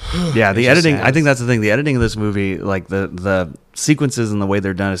sad. Yeah, the It's just editing. sad. I think that's the thing. The editing of this movie, like the sequences and the way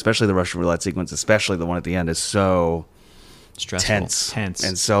they're done, especially the Russian roulette sequence, especially the one at the end, is so Stressful. tense.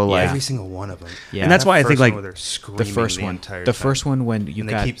 And so like Every single one of them. Yeah. And that's why I think like the first one, the first one when you and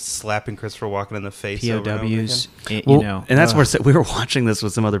got they keep slapping Christopher Walken in the face over and over POWs, again. well, you know, and that's where we were watching this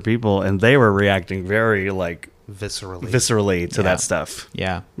with some other people and they were reacting very like viscerally to Yeah. that stuff.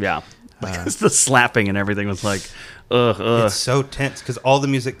 yeah. Yeah. Because the slapping and everything was like, ugh. It's so tense because all the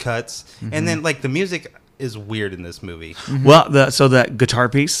music cuts, Mm-hmm. and then like the music is weird in this movie. Well, so that guitar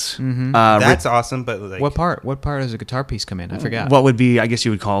piece, That's awesome, but like What part does a guitar piece come in? I forgot. what would be, I guess you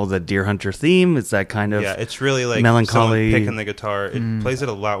would call the Deer Hunter theme. It's that kind of yeah, it's really like melancholy. someone picking the guitar. It plays it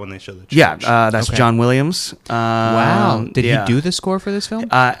a lot when they show the church. Yeah, that's Okay. John Williams. Wow. Did yeah. he do the score for this film?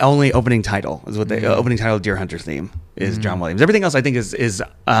 Only opening title is what they opening title Deer Hunter theme is John Williams. Everything else I think is if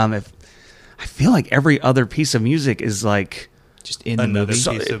I feel like every other piece of music is like Just in the Another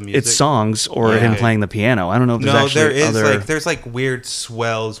movie? piece of music. it's songs or Yeah. him Okay. playing the piano. I don't know if there's No, actually there is other. there's like weird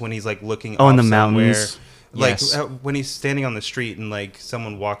swells when he's like looking. Oh, in off the somewhere. mountains. Like Yes. when he's standing on the street and like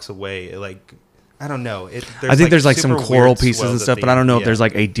someone walks away. Like I don't know. I think there's like some super choral weird pieces swells and at stuff, the but I don't end. know if Yeah. there's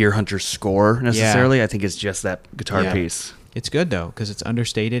like a Deer Hunter score necessarily. I think it's just that guitar Yeah. piece. It's good though because it's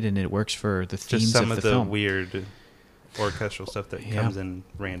understated and it works for the themes just some of of the the film. weird orchestral stuff that Yeah. comes in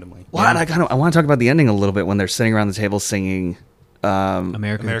randomly. Well, and I want to talk about the ending a little bit when they're sitting around the table singing.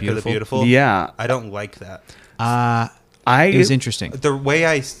 America America the Beautiful. Yeah, I don't like that. It was interesting. The way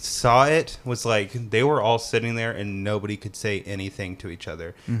I saw it was like they were all sitting there and nobody could say anything to each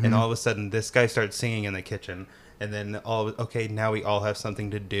other. Mm-hmm. And all of a sudden, this guy starts singing in the kitchen. And then now we all have something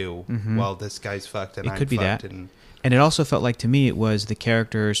to do while this guy's fucked and Mm-hmm. It I'm could be fucked. that. And And it also felt like to me it was the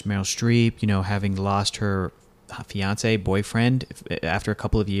characters, Meryl Streep, you know, having lost her fiance, boyfriend after a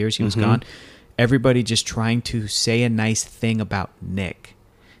couple of years, he was gone. Everybody just trying to say a nice thing about Nick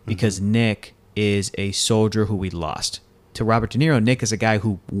because Nick is a soldier who we lost. To Robert De Niro, Nick is a guy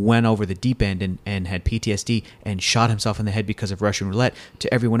who went over the deep end and had PTSD and shot himself in the head because of Russian roulette.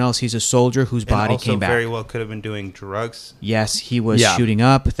 To everyone else, he's a soldier whose body also came back. very well could have been doing drugs. Yes, he was Yeah. shooting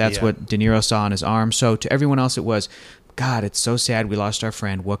up. That's Yeah. what De Niro saw on his arm. So to everyone else, it was, God, it's so sad we lost our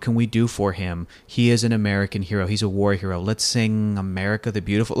friend. What can we do for him? He is an American hero. He's a war hero. Let's sing America the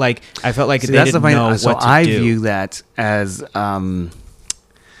Beautiful. Like, I felt like they didn't know what So to I do. view that as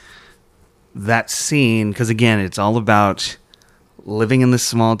that scene because again, it's all about living in this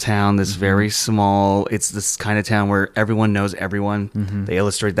small town, this very small. It's this kind of town where everyone knows everyone. They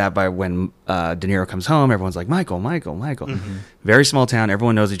illustrate that by when De Niro comes home, everyone's like Michael. Very small town,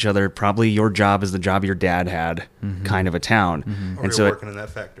 everyone knows each other. Probably your job is the job your dad had, kind of a town. Or And you're so working in that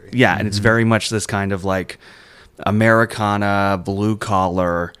factory. yeah, and it's very much this kind of like Americana, blue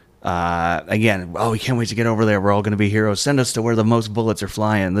collar. Again, we can't wait to get over there. We're all going to be heroes. Send us to where the most bullets are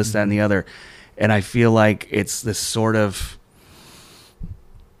flying, this, that, and the other. And I feel like it's this sort of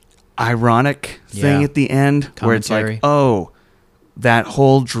ironic thing Yeah. at the end where it's Commentary. like, oh, that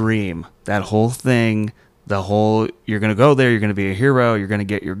whole dream, that whole thing, you're going to go there, you're going to be a hero, you're going to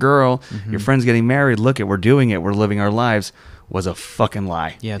get your girl, your friend's getting married, look at, we're doing it, we're living our lives, was a fucking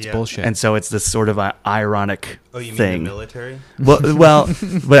lie. Yeah, it's Yeah. bullshit. And so it's this sort of ironic Oh, you mean thing. the military? Well,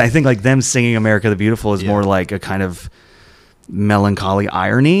 but I think like them singing "America the Beautiful" is Yeah. more like a kind of melancholy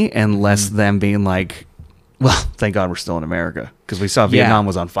irony, and less them being like, "Well, thank God we're still in America," because we saw Vietnam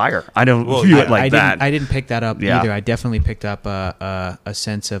was on fire. I don't Well, view yeah, it like I that. Didn't, I didn't pick that up Yeah. either. I definitely picked up a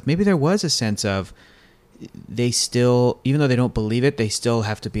sense of, maybe there was a sense of, they still, even though they don't believe it, they still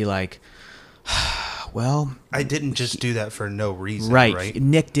have to be like, well, I didn't just do that for no reason, right. right?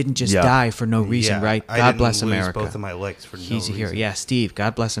 Nick didn't just Yeah. die for no reason, Yeah, right? I God didn't bless lose America. both of my legs for He's no a hero. reason. Yeah, Steve,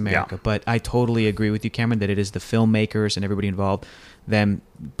 God bless America. Yeah. But I totally agree with you, Cameron, that it is the filmmakers and everybody involved, them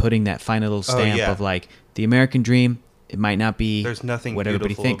putting that final little stamp yeah. of like, the American dream, it might not be There's nothing what everybody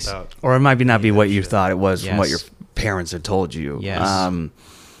beautiful thinks. about. Or it might not be Yeah, what you shit. thought it was from what your Yes. parents had told you. Yes.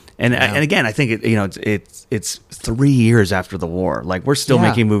 And Yeah. and again, I think it's 3 years after the war. Like we're still Yeah.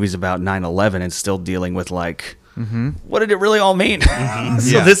 making movies about 9/11 and still dealing with like, what did it really all mean? So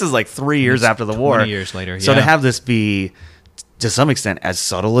Yeah. this is like 3 years after the war. 20 years later, So to yeah. have this be, to some extent, as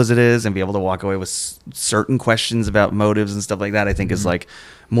subtle as it is, and be able to walk away with certain questions about motives and stuff like that, I think is like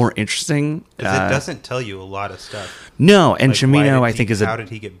more interesting. 'Cause it doesn't tell you a lot of stuff. No, and Like, why Cimino, did I think, is how did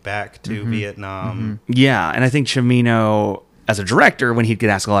he get back to Vietnam? Yeah, and I think Cimino, as a director, when he'd get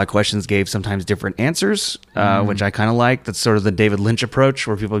asked a lot of questions, gave sometimes different answers, which I kind of like. That's sort of the David Lynch approach,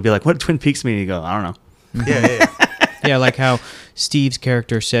 where people would be like, "What did Twin Peaks mean?" And you go, "I don't know." Yeah. Yeah, like how Steve's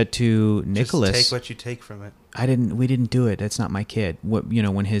character said to Just Nicholas. take what you take from it. we didn't do it. That's not my kid.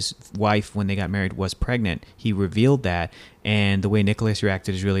 When his wife, when they got married, was pregnant, he revealed that. And the way Nicholas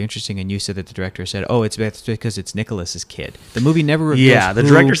reacted is really interesting. And you said that the director said, "Oh, it's because it's Nicholas's kid." The movie never reveals. Yeah, the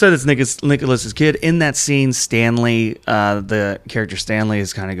director said it's Nicholas's kid. In that scene, Stanley, the character Stanley,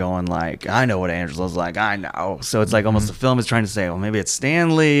 is kind of going like, "I know what Angela's like. I know." So it's like almost the film is trying to say, "Well, maybe it's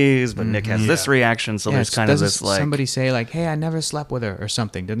Stanley's," but Nick has this reaction. So there's kind of this like somebody say like, "Hey, I never slept with her" or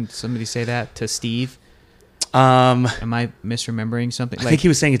something. Didn't somebody say that to Steve? Am I misremembering something? I think he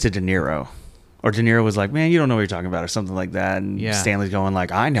was saying it to De Niro. Or De Niro was like, "Man, you don't know what you're talking about," or something like that. And Stanley's going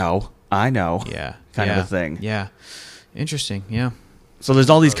like, I know. Yeah. Kind of a thing. Yeah. Interesting. Yeah. So there's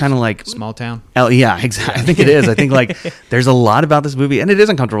all these kind of like... Small town. Oh, yeah, exactly. I think it is. I think like there's a lot about this movie, and it is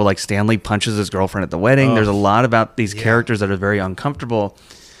uncomfortable. Like Stanley punches his girlfriend at the wedding. There's a lot about these characters that are very uncomfortable.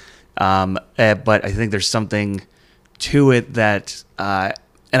 But I think there's something to it that... and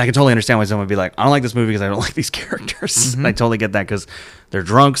I can totally understand why someone would be like, "I don't like this movie because I don't like these characters." I totally get that because they're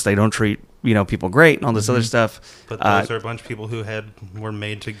drunks. They don't treat people great and all this other stuff. But those are a bunch of people who were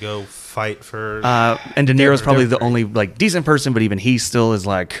made to go fight for. And De Niro's probably the only like decent person, but even he still is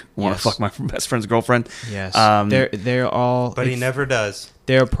like, "Want to fuck my best friend's girlfriend?" Yes, they're all. But he never does.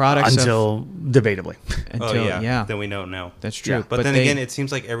 They're products until debatably. Then we don't know. That's true. Yeah. But then again, it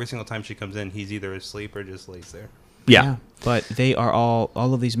seems like every single time she comes in, he's either asleep or just lays there. Yeah. But they are all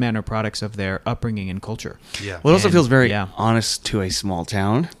of these men are products of their upbringing and culture. Yeah. Well, it also feels very honest to a small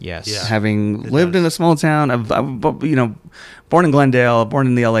town. Yes. Yeah. Having lived in a small town, I'm born in Glendale, born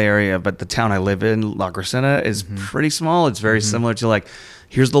in the LA area, but the town I live in, La Crescenta, is pretty small. It's very similar to like,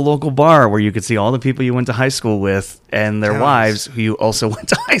 here's the local bar where you could see all the people you went to high school with and their wives who you also went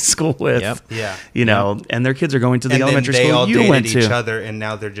to high school with. Yep. Yeah. And their kids are going to the elementary they school all you went dated to. each other, and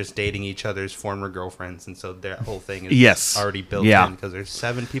now they're just dating each other's former girlfriends, and so their whole thing is already built in because there's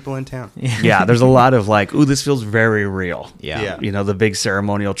 7 people in town. Yeah, there's a lot of like, ooh, this feels very real. Yeah. The big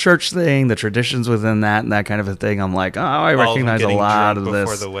ceremonial church thing, the traditions within that, and that kind of a thing. I'm like, oh, I recognize a lot of this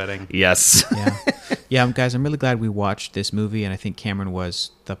before the wedding. Yes. Yeah, guys, I'm really glad we watched this movie, and I think Cameron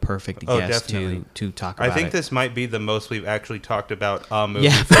was the perfect guest to talk about it. I think this might be the most we've actually talked about a movie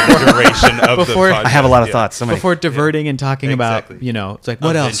for the duration of the podcast. I have a lot of thoughts. Before diverting and talking about, it's like,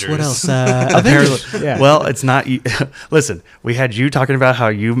 what else? Avengers. Well, it's not... Listen, we had you talking about how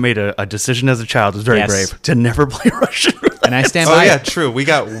you made a decision as a child. It was very brave to never play Russian roulette. And I stand by it. Oh, yeah, true. We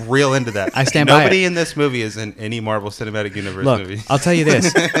got real into that. I stand by it. Nobody in this movie is in any Marvel Cinematic Universe movie. I'll tell you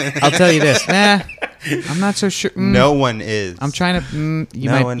this. I'm not so sure. No one is. I'm trying to... you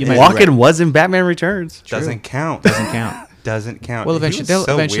might Walken was in Batman Returns. Doesn't count. Doesn't count. Well, eventually they'll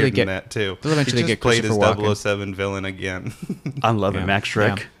eventually get that too. They'll eventually get played as Walken. 007 villain again. I'm loving Max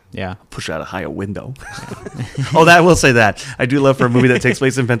Schreck. Yeah. Push out a higher window. I will say that. I do love for a movie that takes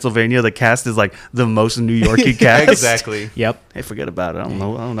place in Pennsylvania, the cast is like the most New Yorky cast. Exactly. Yep. Hey, forget about it. I don't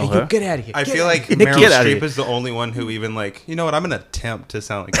know her. Get out of here. I feel like Meryl Streep is the only one who even like, you know what, I'm going to attempt to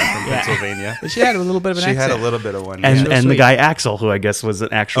sound like I'm from Pennsylvania. She had a little bit of an accent. She had a little bit of one. And the guy Axel, who I guess was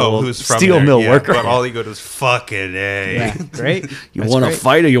an actual who's from steel mill worker. But all he goes is fucking A. Yeah, great. You want to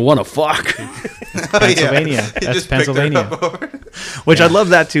fight or you want to fuck? Pennsylvania. That's Pennsylvania. Which I love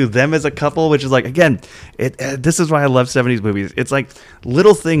that too. Them as a couple, which is like, again, this is why I love 70s movies. It's like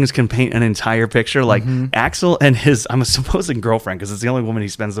little things can paint an entire picture. Like Axel and his, I'm supposing girlfriend, because it's the only woman he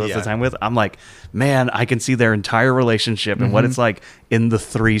spends most of the time with. I'm like, man, I can see their entire relationship and what it's like in the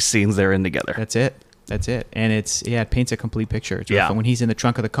 3 scenes they're in together. That's it. And it paints a complete picture. It's really fun. When he's in the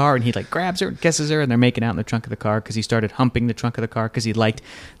trunk of the car and he like grabs her and kisses her and they're making out in the trunk of the car because he started humping the trunk of the car because he liked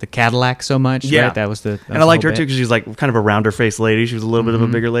the Cadillac so much. Yeah. Right? That was I liked her too because she's like kind of a rounder faced lady. She was a little bit of a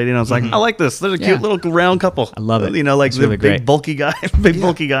bigger lady. And I was like, I like this. There's a cute little round couple. I love it. Like it's the really big bulky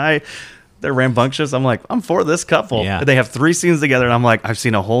guy. They're rambunctious. I'm like, I'm for this couple. Yeah. And they have 3 scenes together, and I'm like, I've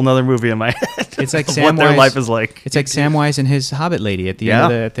seen a whole nother movie in my head. It's like what their life is like. It's like Samwise and his Hobbit lady at the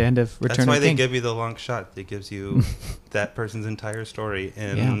end of Return of the King. That's why they give you the long shot. It gives you that person's entire story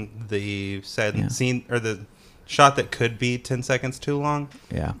in the said scene or the shot that could be 10 seconds too long.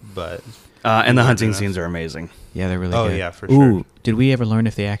 Yeah, but and the hunting scenes are amazing. Yeah, they're really good. Oh yeah, for sure. Did we ever learn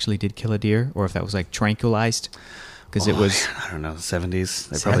if they actually did kill a deer or if that was like tranquilized? Because it was, I don't know, the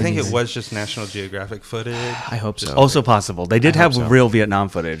 70s. I think it was just National Geographic footage. I hope so. Also possible. They did have real Vietnam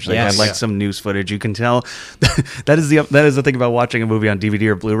footage. They had some news footage. You can tell that is the thing about watching a movie on DVD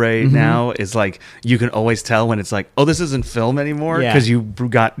or Blu-ray now is like you can always tell when it's like, oh, this isn't film anymore because you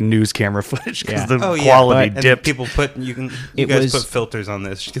got news camera footage because the quality dipped. People you guys put filters on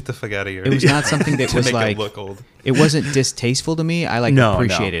this. Just get the fuck out of here. It was not something that was make like it look old. It wasn't distasteful to me. I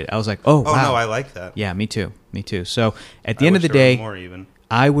appreciated it. I was like, oh wow. No, I like that. Yeah, me too. So at the end of the day,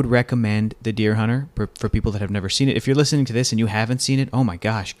 I would recommend The Deer Hunter for people that have never seen it. If you're listening to this and you haven't seen it, oh my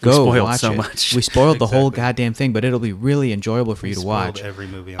gosh, go spoiled watch so it. much. We spoiled the whole Exactly. goddamn thing, but it'll be really enjoyable for you to Spoiled watch. every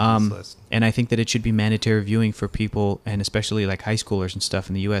movie on this list. And I think that it should be mandatory viewing for people, and especially like high schoolers and stuff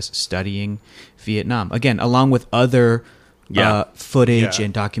in the U.S. studying Vietnam. Again, along with other footage Yeah.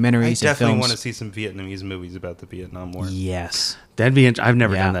 and I documentaries and definitely films. want to see some Vietnamese movies about the Vietnam War. Yes. That'd be. I've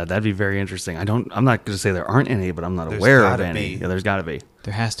never Yeah. done that. That'd be very interesting. I'm not going to say there aren't any, but I'm not There's aware of gotta any. be. Yeah, there's got to be.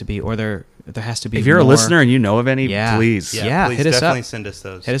 There has to be, or there has to be. If you're a more- listener and you know of any, Yeah. please. Yeah, please hit us up. definitely send us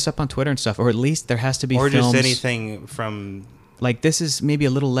those. hit us up on Twitter and stuff, or at least there has to be or films. just anything from... Like, this is maybe a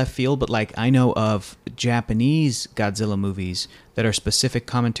little left field, but like I know of Japanese Godzilla movies that are specific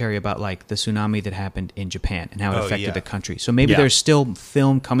commentary about like the tsunami that happened in Japan and how it Oh, affected yeah. the country. So maybe Yeah. there's still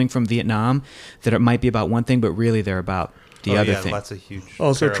film coming from Vietnam that it might be about one thing, but really they're about the other thing. lots of huge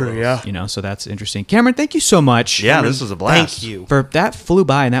Also true, parallels. yeah. You know, so that's interesting. Cameron, thank you so much. Yeah, this was a blast. Thank you. For that flew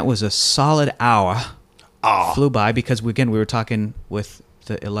by, and that was a solid hour. Aw. Flew by because we were talking with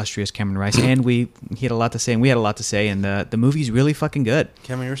the illustrious Cameron Rice, and he had a lot to say, and we had a lot to say, and the movie's really fucking good.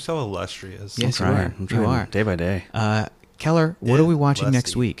 Cameron, you're so illustrious. Yes, you I'm are. trying You are. day by day. Keller, what are we watching next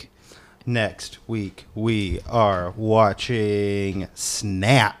Lusty. week? Next week, we are watching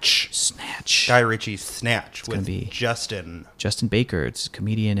Snatch. Snatch. Guy Ritchie's Snatch gonna with be- Justin. Justin Baker. It's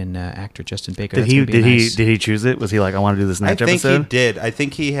comedian and actor Justin Baker. Did That's he gonna be did he nice. did he choose it? Was he like, I want to do this I next think episode? he did. I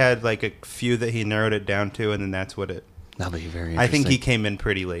think he had like a few that he narrowed it down to, and then that's what it... That'll be very. I think he interesting. came in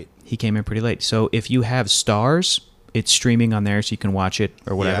pretty late. He came in pretty late. So if you have Stars, it's streaming on there, so you can watch it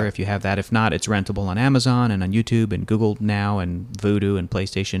or whatever. Yeah. If you have that, if not, it's rentable on Amazon and on YouTube and Google Now and Vudu and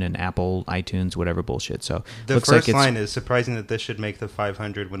PlayStation and Apple, iTunes, whatever bullshit. So The looks first like it's, line is surprising that this should make the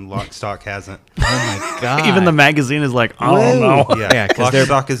 500 when Lock Stock hasn't. Oh my god! Even the magazine is like, oh Whoa. no. Yeah, 'cause Lock they're-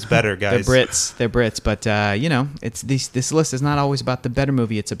 Stock is better, They're guys. Brits. They're Brits. But you know, it's this list is not always about the better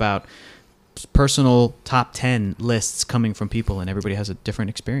movie. It's about personal top 10 lists coming from people, and everybody has a different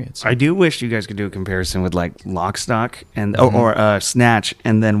experience. I do wish you guys could do a comparison with like Lock, Stock and or Snatch,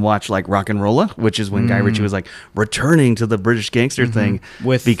 and then watch like Rock and Rolla, which is when Guy Ritchie was like returning to the British gangster thing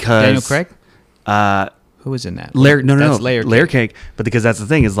With because Daniel Craig. Uh, Who was in that? That's Layer Layer Cake. Cake. But because that's the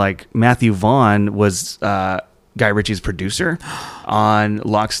thing is like Matthew Vaughn was Guy Ritchie's producer on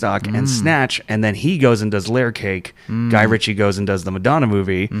Lock, Stock, and Snatch, and then he goes and does Layer Cake. Guy Ritchie goes and does the Madonna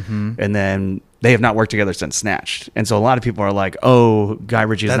movie, and then they have not worked together since Snatched. And so a lot of people are like, "Oh, Guy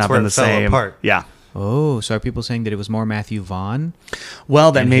Ritchie's That's not where been it the fell same." apart. Yeah. Oh, so are people saying that it was more Matthew Vaughn?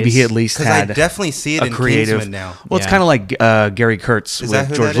 Well, then And maybe his- he at least Because I had definitely see it a in creative. Kingsman now. Well, it's Yeah. kind of like Gary Kurtz Is that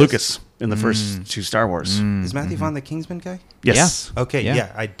with who George that is? Lucas in the first two Star Wars. Is Matthew Vaughn the Kingsman guy? Yes. Okay, Yeah. yeah.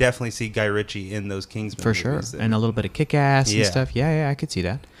 I definitely see Guy Ritchie in those Kingsman For sure. movies then. And a little bit of Kick-Ass and Yeah. stuff. Yeah, I could see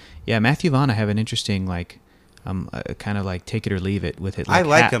that. Yeah, Matthew Vaughn, I have an interesting, like, kind of like take it or leave it with it. I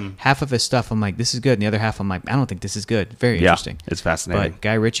like him. Half of his stuff, I'm like, this is good. And the other half, I'm like, I don't think this is good. Very Yeah. interesting. It's fascinating. But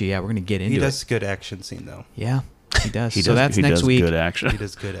Guy Ritchie, yeah, we're going to get into he it. does good action scene, though. Yeah, he does. He So does, that's he next does week. good action. He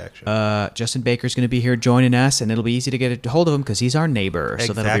does good action. Justin Baker's going to be here joining us, and it'll be easy to get a hold of him because he's our neighbor.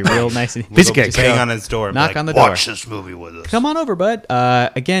 So that'll be Exactly. real nice. We'll Piece of go cake. bang on his door. and be Knock like, on the door. Watch this movie with us. Come on over, bud.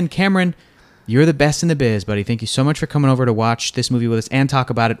 Again, Cameron, you're the best in the biz, buddy. Thank you so much for coming over to watch this movie with us and talk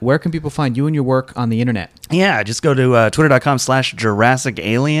about it. Where can people find you and your work on the internet? Yeah, just go to twitter.com/Jurassic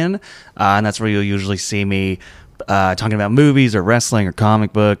Alien, and that's where you'll usually see me talking about movies or wrestling or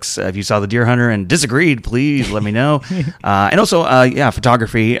comic books. If you saw The Deer Hunter and disagreed, please let me know. And also,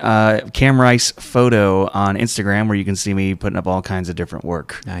 photography, Cam Rice Photo on Instagram, where you can see me putting up all kinds of different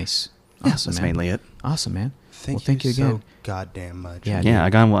work. Nice. Yeah, Awesome, that's man. mainly it. Awesome, man. Thank you again. so goddamn much. Yeah, Yeah,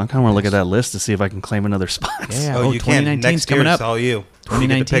 I kind of want to look at that list to see if I can claim another spot. Yeah. Oh, you can. 2019's Next coming year, up. it's all you. You get to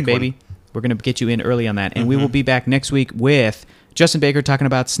 2019, pick one. baby. We're going to get you in early on that. And we will be back next week with Justin Baker talking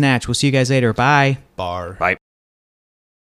about Snatch. We'll see you guys later. Bye. Bar. Bye.